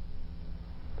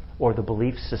or the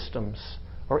belief systems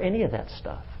or any of that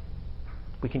stuff.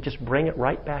 We can just bring it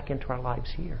right back into our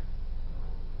lives here.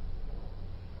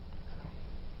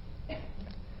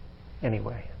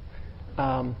 Anyway,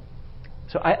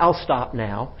 so I'll stop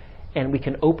now, and we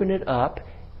can open it up.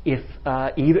 If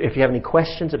you have any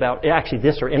questions about actually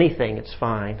this or anything, it's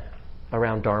fine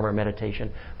around Dharma or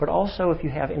meditation. But also, if you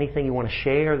have anything you want to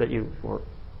share that you or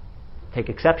take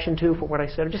exception to for what I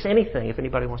said, or just anything, if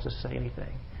anybody wants to say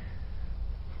anything.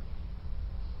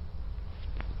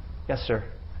 Yes, sir.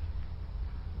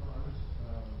 Well, I was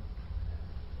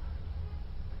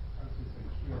just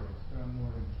curious, but I'm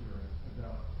more than curious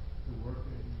about the work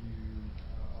that you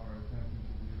are attempting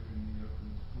to do in the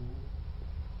open school.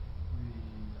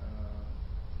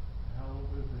 How old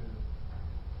are the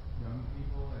young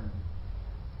people, and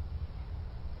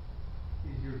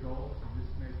is your goal to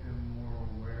just make them more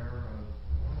aware of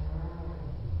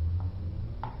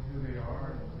who they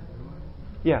are and what they're doing?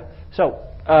 Yeah. So,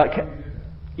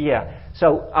 yeah.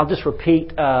 So I'll just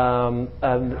repeat. And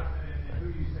who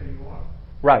you say you are.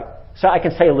 Right. So I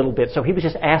can say a little bit. So he was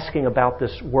just asking about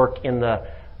this work in the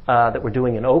that we're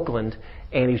doing in Oakland,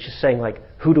 and he was just saying, like,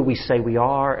 who do we say we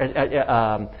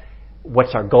are?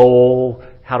 What's our goal?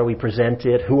 How do we present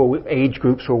it? Who are age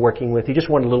groups we're working with? He just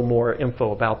wanted a little more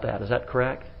info about that. Is that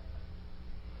correct?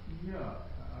 Yeah.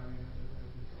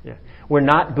 Yeah. We're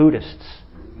not Buddhists.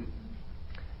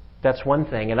 That's one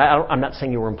thing. And I'm not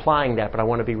saying you were implying that, but I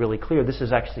want to be really clear. This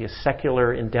is actually a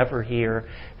secular endeavor here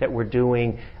that we're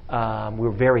doing.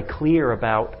 We're very clear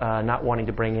about not wanting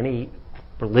to bring any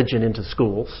religion into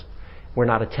schools. We're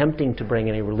not attempting to bring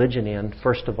any religion in,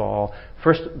 first of all.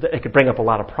 First, it could bring up a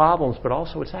lot of problems, but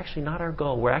also it's actually not our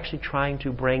goal. We're actually trying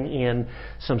to bring in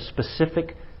some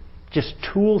specific just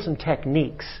tools and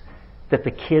techniques that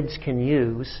the kids can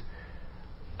use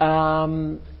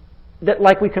that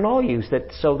like we can all use,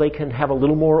 that so they can have a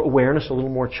little more awareness, a little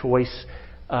more choice,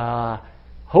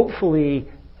 hopefully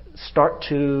start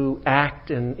to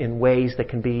act in ways that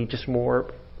can be just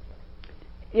more,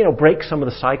 break some of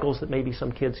the cycles that maybe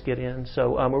some kids get in.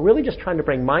 So we're really just trying to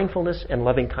bring mindfulness and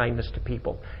loving kindness to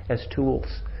people as tools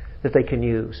that they can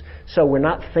use. So we're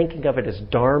not thinking of it as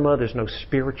Dharma. There's no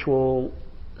spiritual...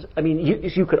 I mean,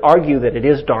 you could argue that it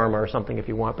is Dharma or something if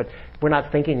you want, but we're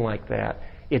not thinking like that.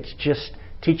 It's just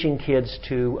teaching kids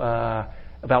to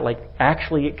about like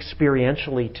actually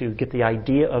experientially to get the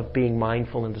idea of being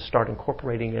mindful and to start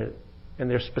incorporating it. And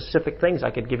there's specific things. I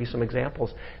could give you some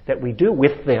examples that we do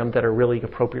with them that are really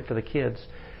appropriate for the kids,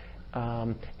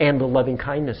 and the loving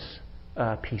kindness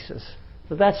pieces.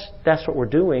 So that's what we're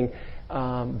doing.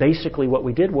 Basically, what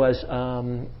we did was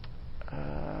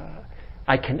I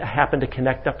happened to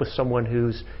connect up with someone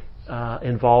who's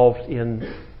involved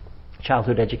in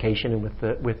childhood education and with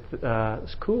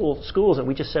schools, and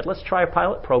we just said, let's try a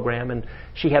pilot program. And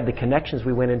she had the connections.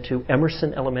 We went into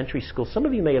Emerson Elementary School. Some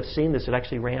of you may have seen this. It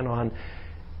actually ran on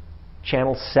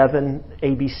Channel 7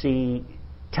 ABC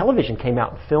television. Came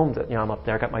out and filmed it. I'm up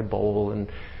there. I got my bowl and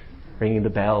ringing the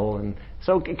bell, and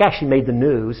so it actually made the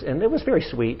news. And it was very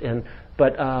sweet.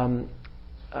 But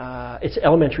it's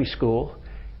elementary school.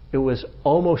 It was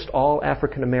almost all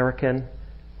African American.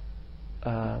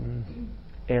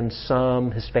 And some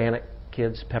Hispanic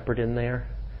kids peppered in there.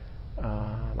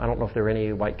 I don't know if there were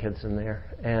any white kids in there.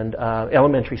 And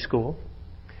elementary school.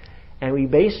 And we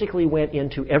basically went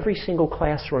into every single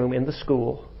classroom in the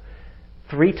school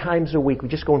 3 times a week. We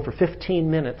just go in for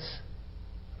 15 minutes.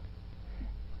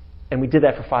 And we did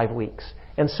that for 5 weeks.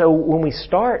 And so when we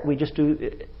start, we just do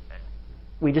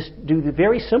the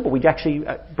very simple. We actually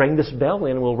bring this bell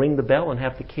in, and we'll ring the bell and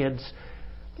have the kids...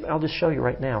 I'll just show you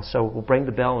right now. So we'll bring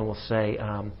the bell and we'll say,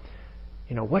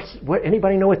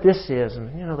 anybody know what this is? And,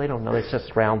 they don't know. It's just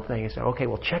this round thing. And say, okay,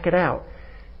 well, check it out.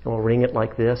 And we'll ring it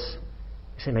like this.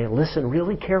 You say, man, listen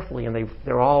really carefully. And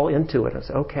they're all into it. I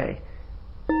say, okay.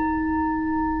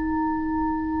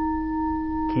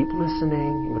 Keep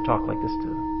listening. And we'll talk like this to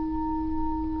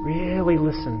them. Really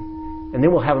listen. And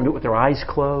then we'll have them do it with their eyes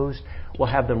closed. We'll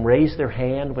have them raise their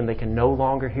hand when they can no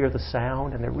longer hear the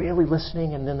sound, and they're really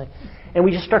listening. And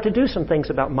we just start to do some things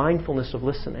about mindfulness of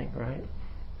listening, right?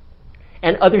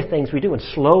 And other things we do. And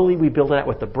slowly we build it out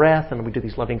with the breath, and we do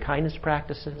these loving kindness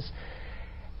practices.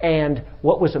 And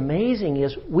what was amazing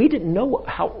is I didn't know what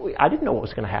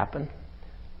was going to happen.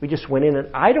 We just went in,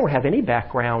 and I don't have any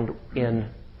background in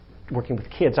working with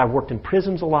kids. I've worked in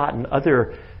prisons a lot and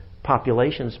other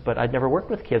populations, but I'd never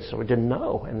worked with kids, so I didn't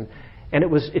know. And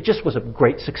it just was a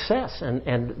great success.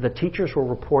 And the teachers were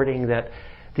reporting that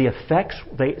the effects,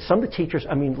 some of the teachers,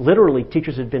 literally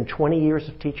teachers had been 20 years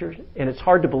of teachers, and it's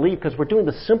hard to believe because we're doing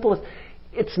the simplest,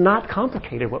 it's not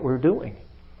complicated what we're doing.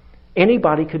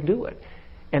 Anybody could do it.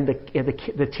 And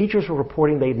the teachers were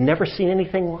reporting they'd never seen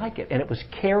anything like it, and it was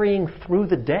carrying through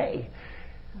the day.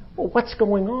 Well, what's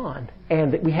going on?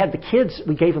 And we had the kids.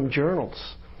 We gave them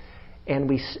journals, and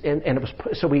it was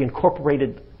so we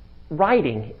incorporated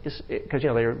writing because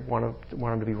they want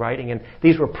them to be writing, and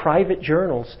these were private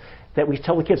journals that we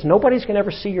tell the kids nobody's going to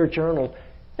ever see your journal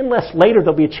unless later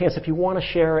there'll be a chance if you want to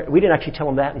share it. We didn't actually tell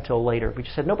them that until later. We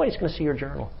just said nobody's going to see your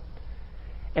journal,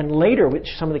 and later, which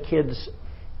some of the kids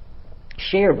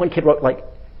shared. One kid wrote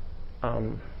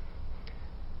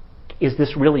is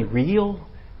this really real?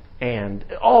 And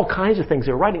all kinds of things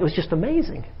they were writing. It was just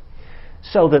amazing.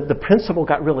 So the principal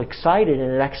got really excited,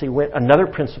 and it actually went. Another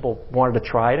principal wanted to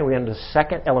try it, and we went to a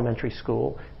second elementary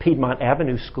school, Piedmont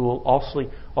Avenue School,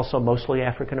 also mostly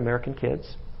African American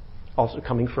kids, also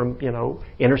coming from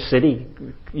inner city,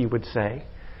 you would say.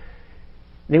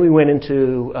 Then we went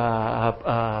into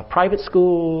private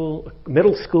school,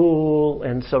 middle school,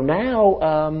 and so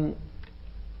now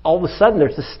all of a sudden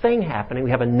there's this thing happening.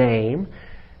 We have a name.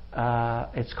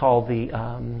 It's called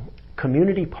the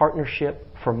Community Partnership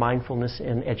for Mindfulness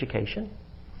in Education,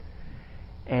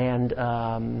 and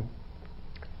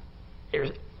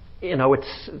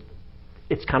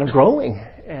it's kind of growing,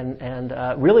 and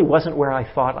really wasn't where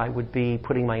I thought I would be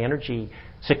putting my energy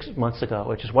 6 months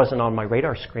ago. It just wasn't on my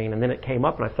radar screen, and then it came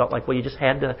up, and I felt like, well, you just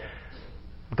had to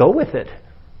go with it.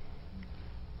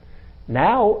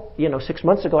 Now, 6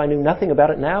 months ago I knew nothing about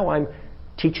it. Now I'm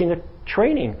teaching a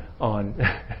training on.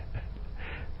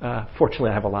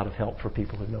 Fortunately, I have a lot of help for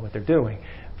people who know what they're doing.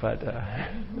 But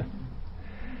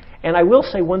and I will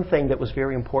say one thing that was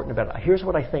very important about it. Here's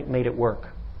what I think made it work.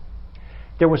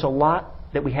 There was a lot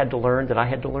that we had to learn, that I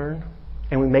had to learn,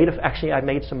 and I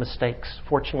made some mistakes.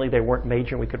 Fortunately, they weren't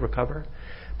major, and we could recover.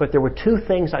 But there were two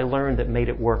things I learned that made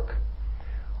it work.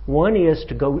 One is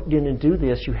to go in and do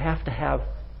this, you have to have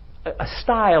a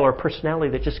style or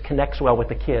personality that just connects well with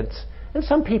the kids. And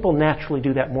some people naturally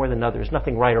do that more than others.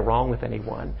 Nothing right or wrong with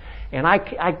anyone. And I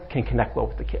can connect well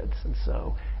with the kids. And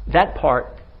so that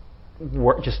part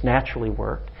just naturally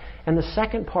worked. And the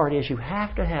second part is you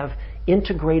have to have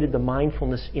integrated the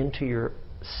mindfulness into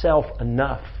yourself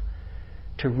enough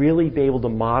to really be able to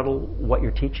model what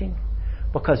you're teaching.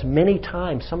 Because many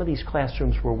times some of these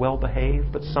classrooms were well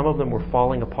behaved, but some of them were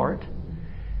falling apart.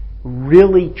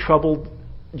 Really troubled,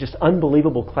 just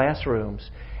unbelievable classrooms.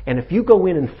 And if you go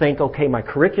in and think, okay, my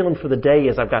curriculum for the day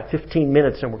is I've got 15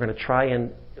 minutes and we're going to try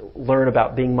and learn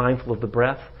about being mindful of the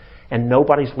breath, and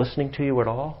nobody's listening to you at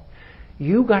all,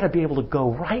 you've got to be able to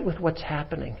go right with what's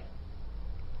happening.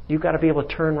 You've got to be able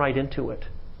to turn right into it.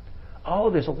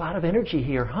 Oh, there's a lot of energy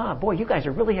here, huh? Boy, you guys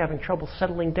are really having trouble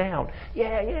settling down.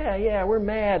 Yeah, we're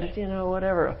mad,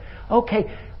 whatever.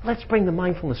 Okay, let's bring the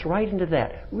mindfulness right into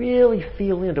that. Really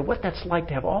feel into what that's like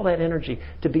to have all that energy,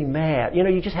 to be mad.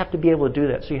 You just have to be able to do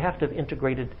that. So you have to have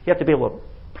integrated, you have to be able to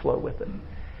flow with it.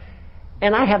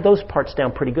 And I have those parts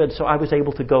down pretty good, so I was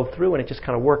able to go through, and it just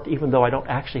kind of worked, even though I don't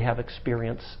actually have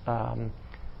experience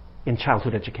in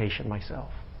childhood education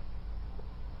myself.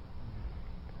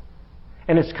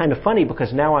 And it's kind of funny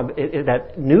because now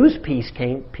that news piece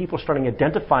came, people are starting to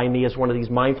identify me as one of these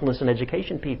mindfulness and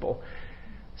education people.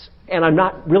 And I'm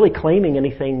not really claiming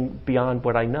anything beyond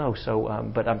what I know, so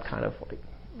but I'm kind of like,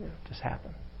 it just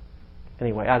happened.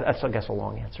 Anyway, that's, I guess, a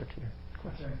long answer to your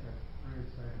question. Very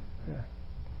exciting. Yeah.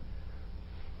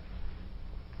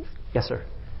 Yes, sir.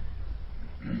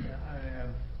 Yeah,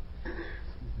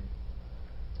 excuse me.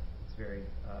 It's very.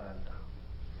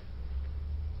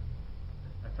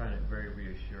 I find it very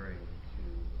reassuring to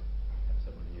have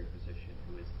someone in your position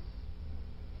who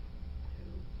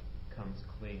comes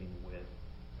clean with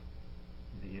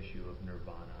the issue of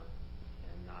nirvana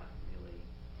and not really,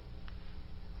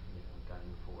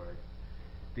 gunning for it,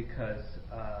 because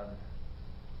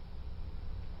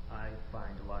I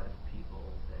find a lot of people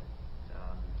that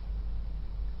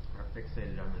are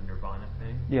fixated on the nirvana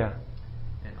thing. Yeah.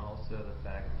 And also the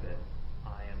fact that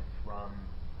I am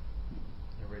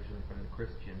originally from the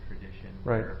Christian tradition,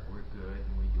 right, where we're good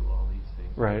and we do all these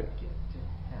things right, to get to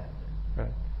heaven.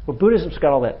 Right. Well, Buddhism's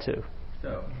got all that too.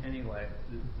 So anyway,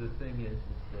 the thing is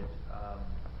that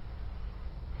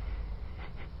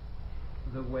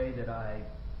the way that I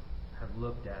have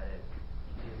looked at it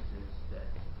is that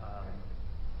I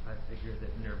figure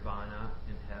that nirvana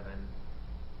and heaven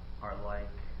are like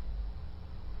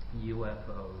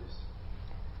UFOs.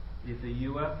 If a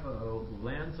UFO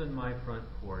lands on my front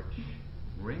porch,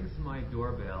 rings my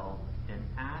doorbell, and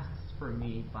asks for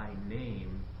me by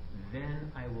name,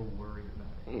 then I will worry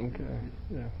about it. Okay.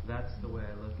 Yeah. That's the way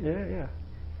I look at it. Yeah.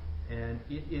 And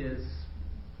it is,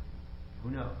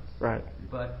 who knows? Right.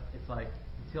 But it's like,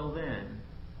 until then,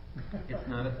 It's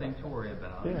not a thing to worry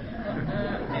about. Yeah.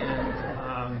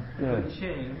 And could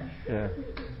change. Yeah.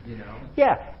 You know.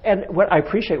 Yeah, and what I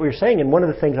appreciate what you're saying, and one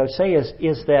of the things I would say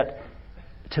is that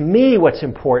to me what's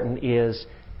important is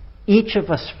each of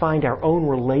us find our own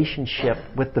relationship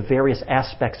with the various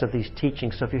aspects of these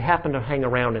teachings. So if you happen to hang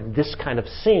around in this kind of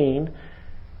scene,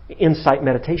 Insight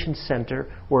Meditation Center,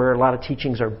 where a lot of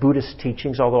teachings are Buddhist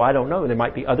teachings, although I don't know, there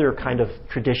might be other kind of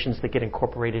traditions that get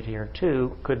incorporated here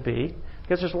too, could be,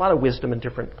 because there's a lot of wisdom in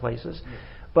different places. Yeah.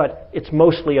 But it's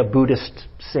mostly a Buddhist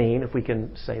scene, if we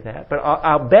can say that. But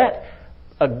I'll bet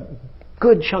a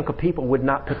good chunk of people would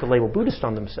not put the label Buddhist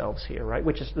on themselves here, right?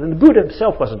 Which is, and the Buddha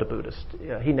himself wasn't a Buddhist.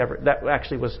 He never. That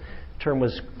actually term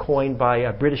was coined by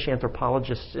British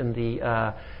anthropologists in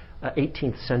the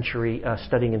 18th century,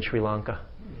 studying in Sri Lanka.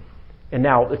 And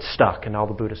now it's stuck, and all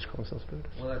the Buddhists call themselves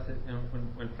Buddhists. Well, that's it. And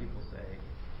when people say,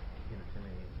 to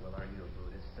me, "Well, are you a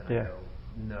Buddhist?" and I go,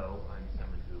 "No, I'm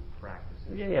someone who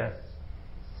practices this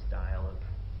style of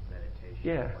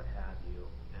meditation, what have you,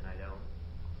 and I don't,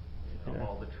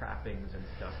 all the trappings and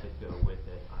stuff that go with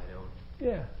it. I don't,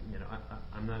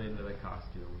 I'm not into the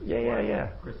costumes.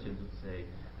 Christians would say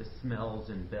the smells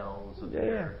and bells of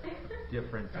their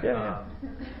different,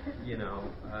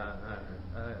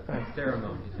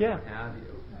 ceremonies and what have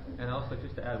you. And also,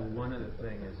 just to add one other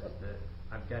thing is that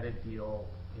I've got to deal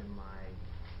in my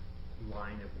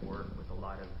line of work with a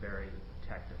lot of very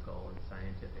technical and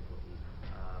scientifically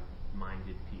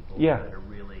minded people that are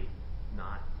really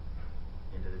not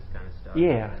into this kind of stuff.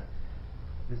 Yeah. And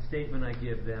the statement I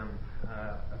give them,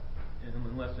 and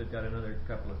unless I've got another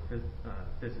couple of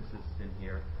physicists in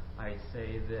here, I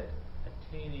say that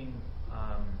attaining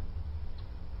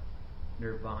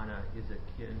nirvana is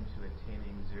akin to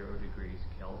attaining 0 degrees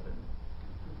Kelvin.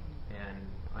 And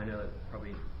I know that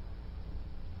probably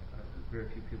very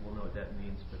few people know what that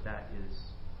means, but that is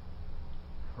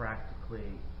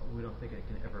practically, we don't think it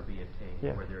can ever be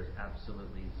attained, where there's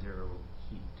absolutely zero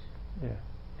heat. Yeah.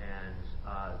 And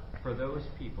for those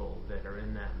people that are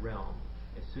in that realm,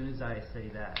 as soon as I say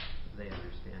that, they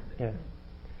understand it. Yeah.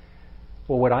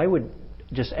 Well, what I would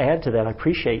just add to that, I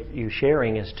appreciate you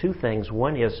sharing, is two things.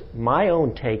 One is my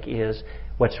own take is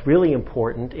what's really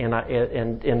important, and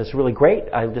it's really great.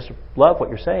 I just love what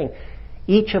you're saying.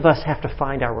 Each of us have to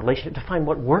find our relationship, to find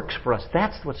what works for us.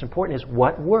 That's what's important, is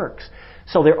what works.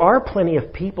 So there are plenty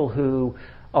of people who,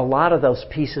 a lot of those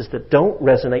pieces that don't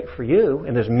resonate for you,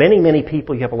 and there's many, many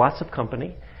people, you have lots of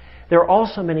company. There are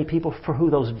also many people for who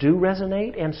those do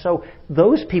resonate, and so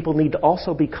those people need to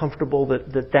also be comfortable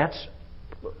that's...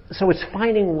 So it's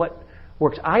finding what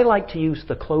works. I like to use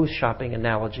the clothes shopping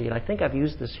analogy, and I think I've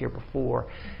used this here before.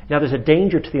 Now, there's a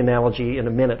danger to the analogy in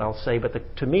a minute, I'll say, but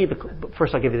to me,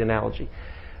 first I'll give you the analogy.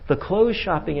 The clothes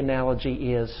shopping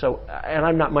analogy is, and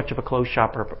I'm not much of a clothes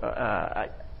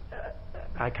shopper.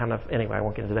 Anyway, I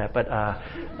won't get into that. But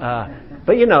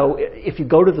if you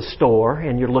go to the store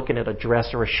and you're looking at a dress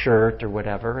or a shirt or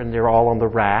whatever, and they're all on the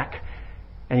rack,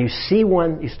 and you see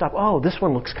one, you stop, oh, this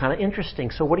one looks kind of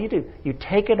interesting. So what do? You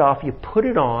take it off, you put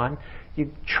it on, you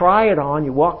try it on,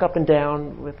 you walk up and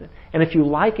down with it. And if you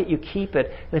like it, you keep it.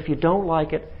 And if you don't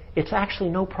like it, it's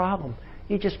actually no problem.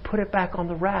 You just put it back on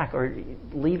the rack or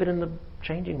leave it in the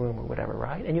changing room or whatever,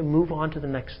 right? And you move on to the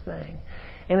next thing.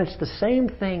 And it's the same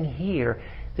thing here.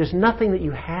 There's nothing that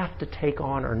you have to take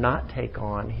on or not take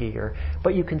on here,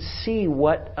 but you can see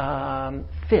what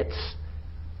fits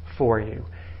for you.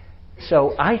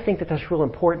 So I think that that's real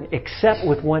important, except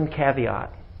with one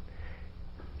caveat.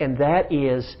 And that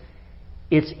is,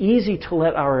 it's easy to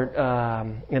let our,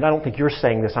 and I don't think you're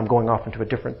saying this, I'm going off into a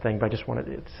different thing, but I just wanted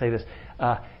to say this.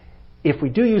 If we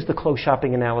do use the clothes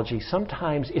shopping analogy,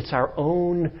 sometimes it's our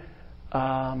own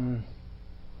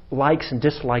likes and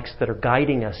dislikes that are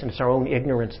guiding us, and it's our own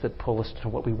ignorance that pull us to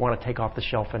what we want to take off the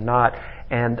shelf and not.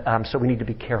 And so we need to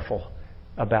be careful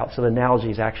about. So the analogy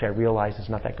is actually, I realize, is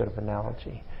not that good of an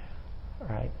analogy. All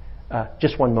right.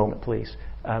 Just one moment, please.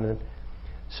 The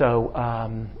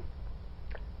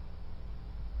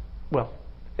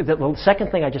second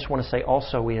thing I just want to say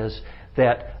also is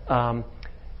that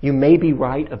you may be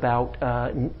right about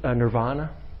nirvana,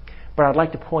 but I'd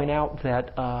like to point out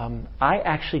that I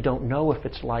actually don't know if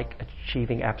it's like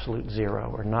achieving absolute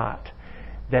zero or not.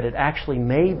 That it actually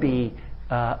may be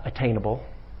attainable,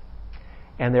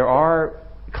 and there are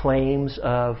claims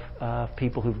of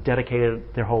people who've dedicated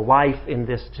their whole life in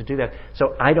this to do that.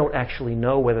 So I don't actually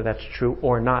know whether that's true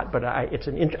or not, but I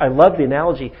love the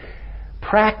analogy.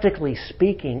 Practically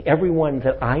speaking, everyone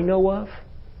that I know of,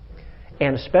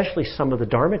 and especially some of the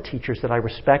Dharma teachers that I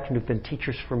respect and who've been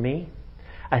teachers for me,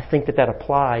 I think that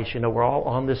applies. We're all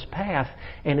on this path,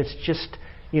 and it's just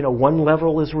one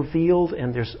level is revealed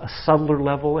and there's a subtler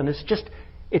level, and it's just,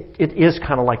 it is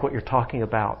kind of like what you're talking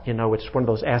about. It's one of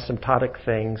those asymptotic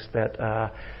things that,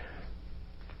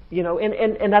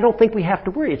 and I don't think we have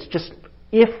to worry. It's just,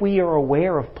 if we are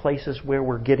aware of places where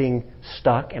we're getting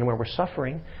stuck and where we're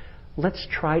suffering, let's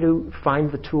try to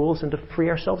find the tools and to free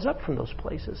ourselves up from those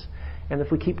places. And if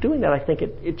we keep doing that, I think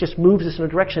it just moves us in a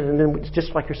direction. And then, it's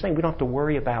just like you're saying, we don't have to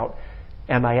worry about,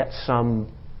 am I at some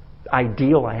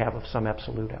ideal I have of some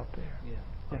absolute out there. Yeah,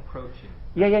 approaching.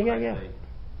 Yeah.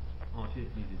 All you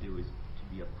need to do is to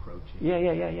be approaching.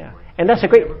 Yeah. And that's a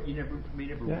great... You may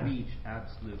never reach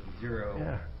absolute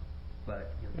zero,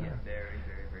 but you'll get very,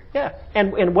 very, very close. Yeah,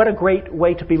 and what a great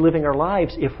way to be living our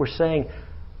lives if we're saying,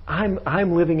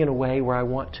 I'm living in a way where I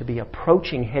want to be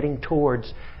approaching, heading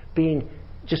towards being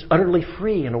just utterly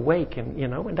free and awake,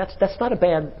 and that's not a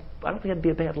bad. I don't think that'd be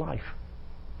a bad life.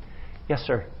 Yes,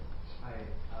 sir. Hi,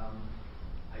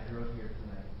 I drove here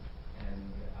tonight,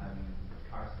 and I'm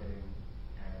car sitting,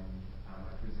 and I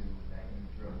presume that you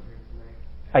drove here tonight.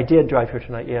 I did drive here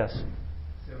tonight. Yes.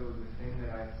 So the thing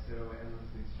that I so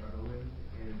endlessly struggle with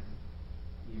is,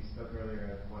 you spoke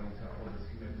earlier of wanting to hold this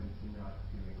commitment to not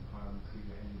doing harm to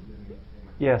any living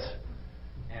thing. Yes.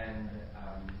 And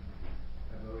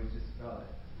I've always just felt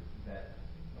that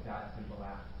simple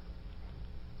act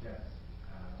just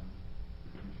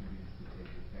contributes to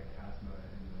asthma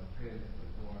and bronchitis,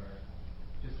 or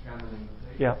just traveling the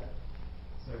place. Yeah.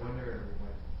 So I wonder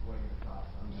what your thoughts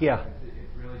on that. Yeah. It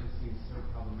really just seems so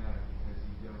problematic because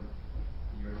you're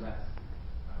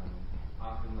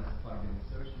often less plugged in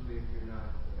socially if you're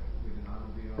not with an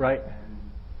automobile. Right.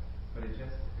 But it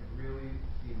really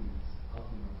seems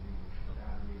ultimately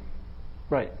badly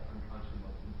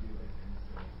unconscionable to do it.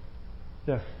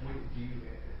 And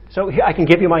so, So I can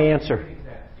give you my answer. do you think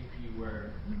that if you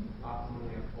were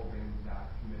optimally upholding that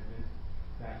commitment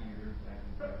that you're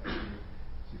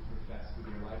to profess with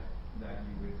your life, that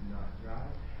you would not drive?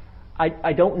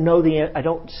 I don't know I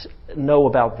don't know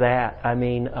about that. I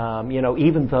mean,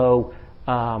 even though.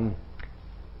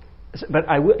 But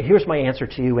here's my answer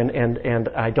to you, and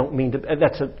I don't mean to.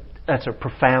 That's a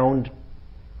profound,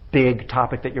 big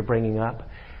topic that you're bringing up.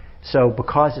 So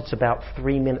because it's about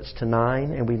 3 minutes to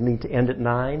 9, and we need to end at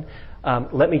 9,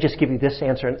 let me just give you this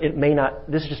answer. And it may not.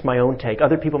 This is just my own take.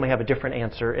 Other people may have a different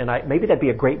answer, and maybe that'd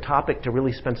be a great topic to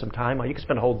really spend some time on. You could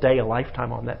spend a whole day, a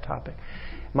lifetime on that topic.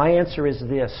 My answer is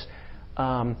this: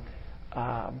 in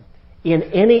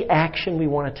any action we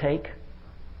want to take,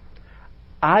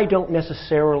 I don't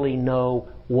necessarily know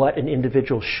what an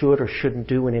individual should or shouldn't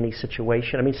do in any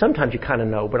situation. I mean, sometimes you kind of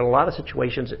know, but in a lot of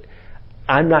situations,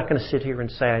 I'm not going to sit here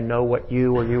and say I know what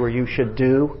you or you should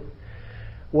do.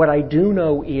 What I do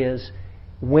know is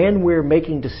when we're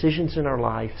making decisions in our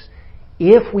lives,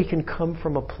 if we can come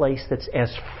from a place that's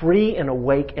as free and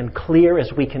awake and clear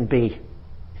as we can be,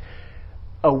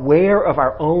 aware of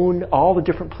our own, all the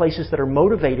different places that are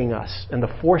motivating us and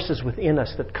the forces within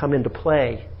us that come into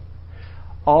play,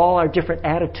 all our different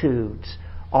attitudes,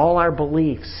 all our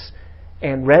beliefs,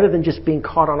 and rather than just being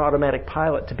caught on automatic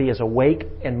pilot, to be as awake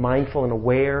and mindful and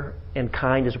aware and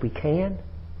kind as we can,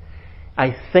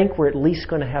 I think we're at least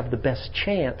going to have the best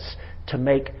chance to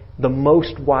make the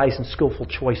most wise and skillful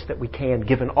choice that we can,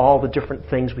 given all the different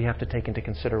things we have to take into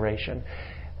consideration.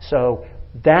 So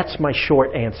that's my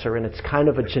short answer, and it's kind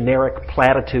of a generic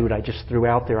platitude I just threw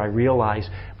out there, I realize,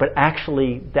 but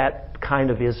actually that kind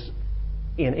of is,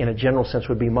 in a general sense,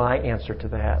 would be my answer to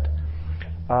that.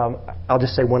 I'll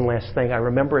just say one last thing. I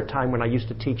remember a time when I used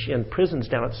to teach in prisons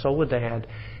down at Soledad,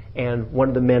 and one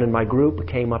of the men in my group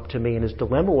came up to me, and his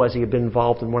dilemma was he had been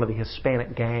involved in one of the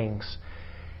Hispanic gangs.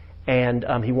 And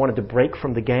he wanted to break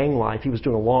from the gang life. He was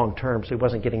doing a long term, so he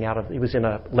wasn't getting out of. He was in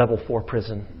a level 4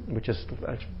 prison, which is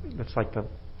it's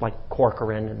like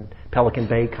Corcoran and Pelican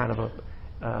Bay, kind of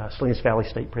a Salinas Valley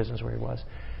State prisons where he was.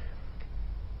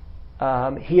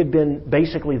 He had been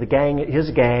basically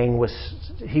his gang was,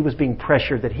 he was being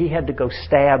pressured that he had to go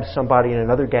stab somebody in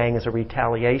another gang as a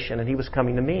retaliation, and he was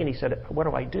coming to me and he said, "What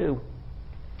do I do?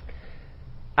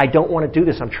 I don't want to do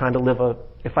this. I'm trying to live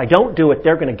if I don't do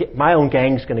it, my own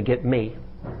gang's going to get me.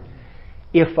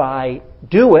 If I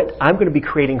do it, I'm going to be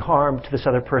creating harm to this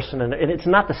other person." And it's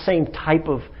not the same type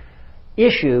of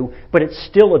issue, but it's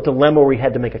still a dilemma where we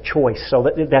had to make a choice. So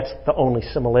that's the only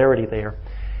similarity there.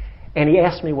 And he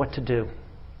asked me what to do.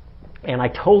 And I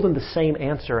told him the same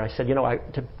answer. I said,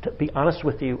 to be honest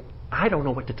with you, I don't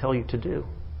know what to tell you to do.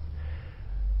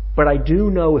 But I do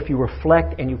know if you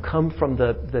reflect and you come from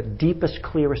the deepest,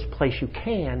 clearest place you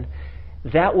can,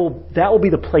 that will be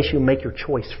the place you make your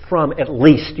choice from. At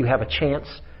least you have a chance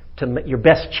your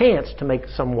best chance to make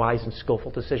some wise and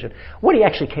skillful decision. What he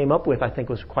actually came up with, I think,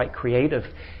 was quite creative.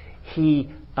 He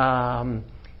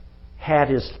had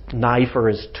his knife or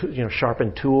his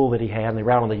sharpened tool that he had, and they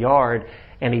were out in the yard,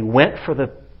 and he went for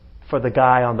the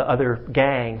guy on the other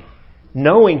gang,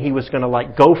 knowing he was going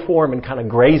to go for him and kind of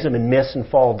graze him and miss and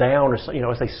fall down,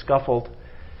 or as they scuffled.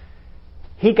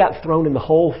 He got thrown in the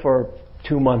hole for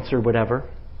 2 months or whatever.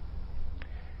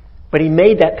 But he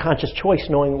made that conscious choice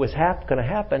knowing it was going to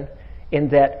happen, in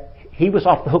that he was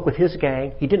off the hook with his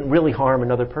gang. He didn't really harm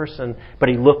another person, but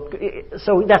he looked...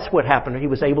 So that's what happened. He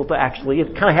was able to actually...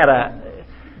 It kind of had a...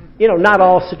 not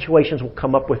all situations will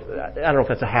come up with... I don't know if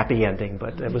that's a happy ending,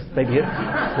 but it was maybe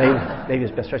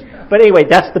his best choice. But anyway,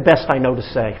 that's the best I know to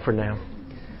say for now.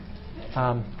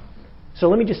 So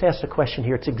let me just ask the question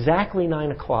here. It's exactly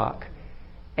 9 o'clock,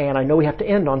 and I know we have to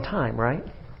end on time, right?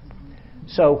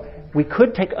 So we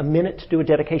could take a minute to do a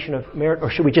dedication of merit, or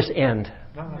should we just end?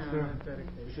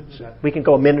 We can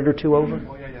go a minute or two over?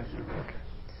 Oh, yeah, sure. Okay.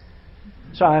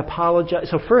 So I apologize.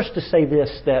 So first to say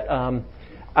this, that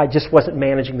I just wasn't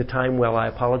managing the time well. I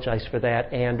apologize for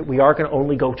that. And we are going to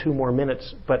only go 2 more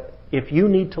minutes. But if you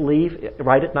need to leave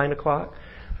right at 9 o'clock,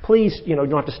 please, you don't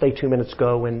have to stay 2 minutes,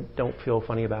 go, and don't feel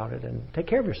funny about it. And take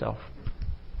care of yourself.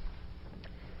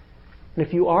 And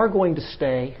if you are going to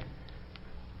stay...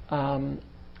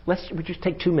 we just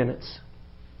take 2 minutes.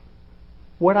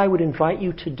 What I would invite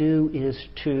you to do is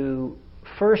to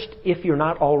first, if you're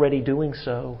not already doing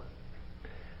so,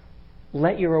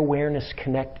 let your awareness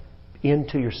connect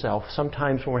into yourself.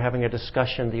 Sometimes when we're having a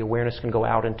discussion, the awareness can go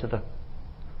out into the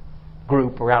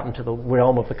group or out into the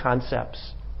realm of the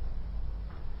concepts.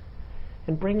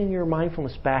 And bringing your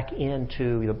mindfulness back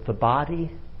into the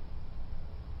body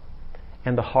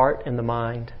and the heart and the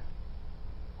mind.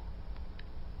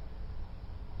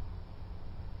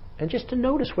 And just to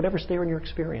notice whatever's there in your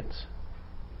experience.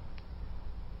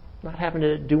 Not having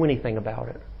to do anything about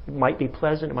it. It might be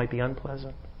pleasant, it might be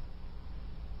unpleasant.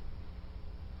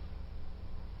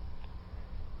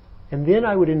 And then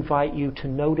I would invite you to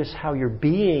notice how you're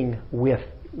being with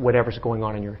whatever's going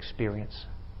on in your experience.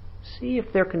 See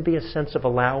if there can be a sense of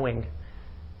allowing,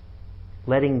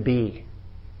 letting be.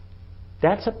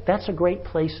 That's a great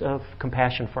place of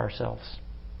compassion for ourselves.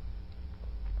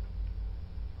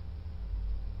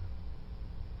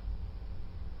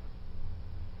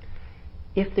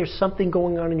 If there's something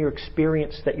going on in your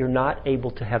experience that you're not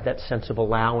able to have that sense of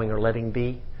allowing or letting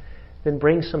be, then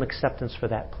bring some acceptance for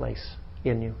that place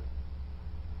in you.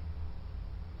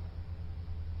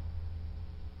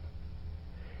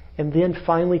 And then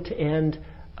finally, to end,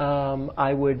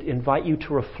 I would invite you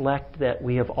to reflect that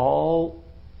we have all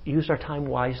used our time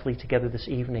wisely together this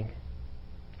evening.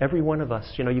 Every one of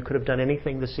us. You could have done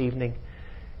anything this evening.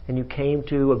 And you came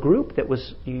to a group that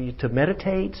was to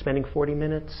meditate, spending 40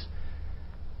 minutes,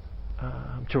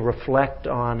 to reflect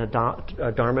on a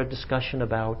Dharma discussion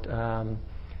about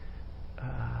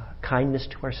kindness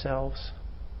to ourselves,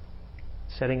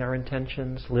 setting our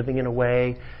intentions, living in a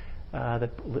way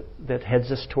that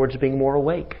heads us towards being more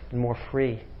awake and more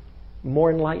free,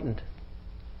 more enlightened.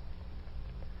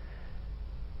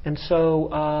 And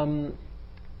so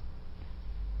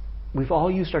we've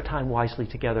all used our time wisely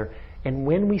together. And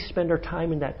when we spend our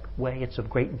time in that way, it's of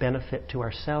great benefit to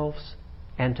ourselves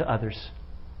and to others.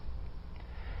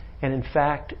 And in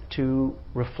fact, to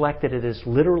reflect that it is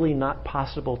literally not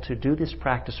possible to do this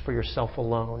practice for yourself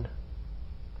alone.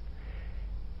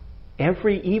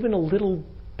 Even a little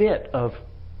bit of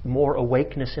more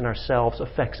awakeness in ourselves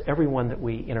affects everyone that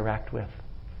we interact with,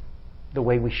 the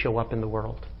way we show up in the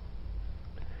world.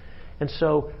 And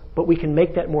so, but we can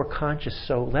make that more conscious.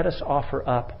 So let us offer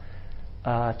up,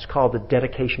 it's called the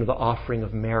dedication of the offering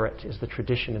of merit, is the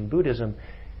tradition in Buddhism.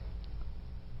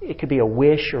 It could be a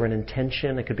wish or an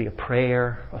intention. It could be a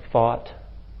prayer, a thought.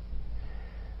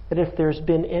 That if there's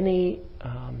been any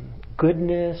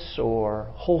goodness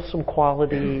or wholesome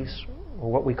qualities,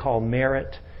 or what we call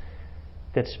merit,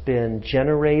 that's been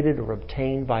generated or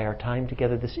obtained by our time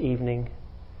together this evening,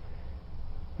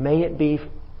 let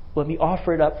me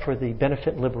offer it up for the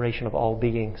benefit and liberation of all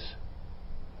beings.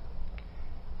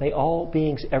 May all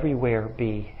beings everywhere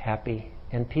be happy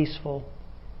and peaceful.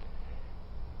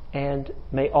 And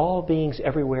may all beings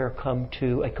everywhere come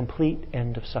to a complete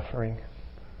end of suffering.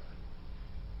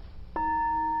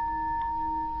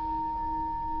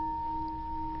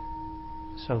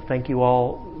 So thank you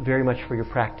all very much for your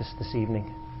practice this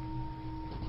evening.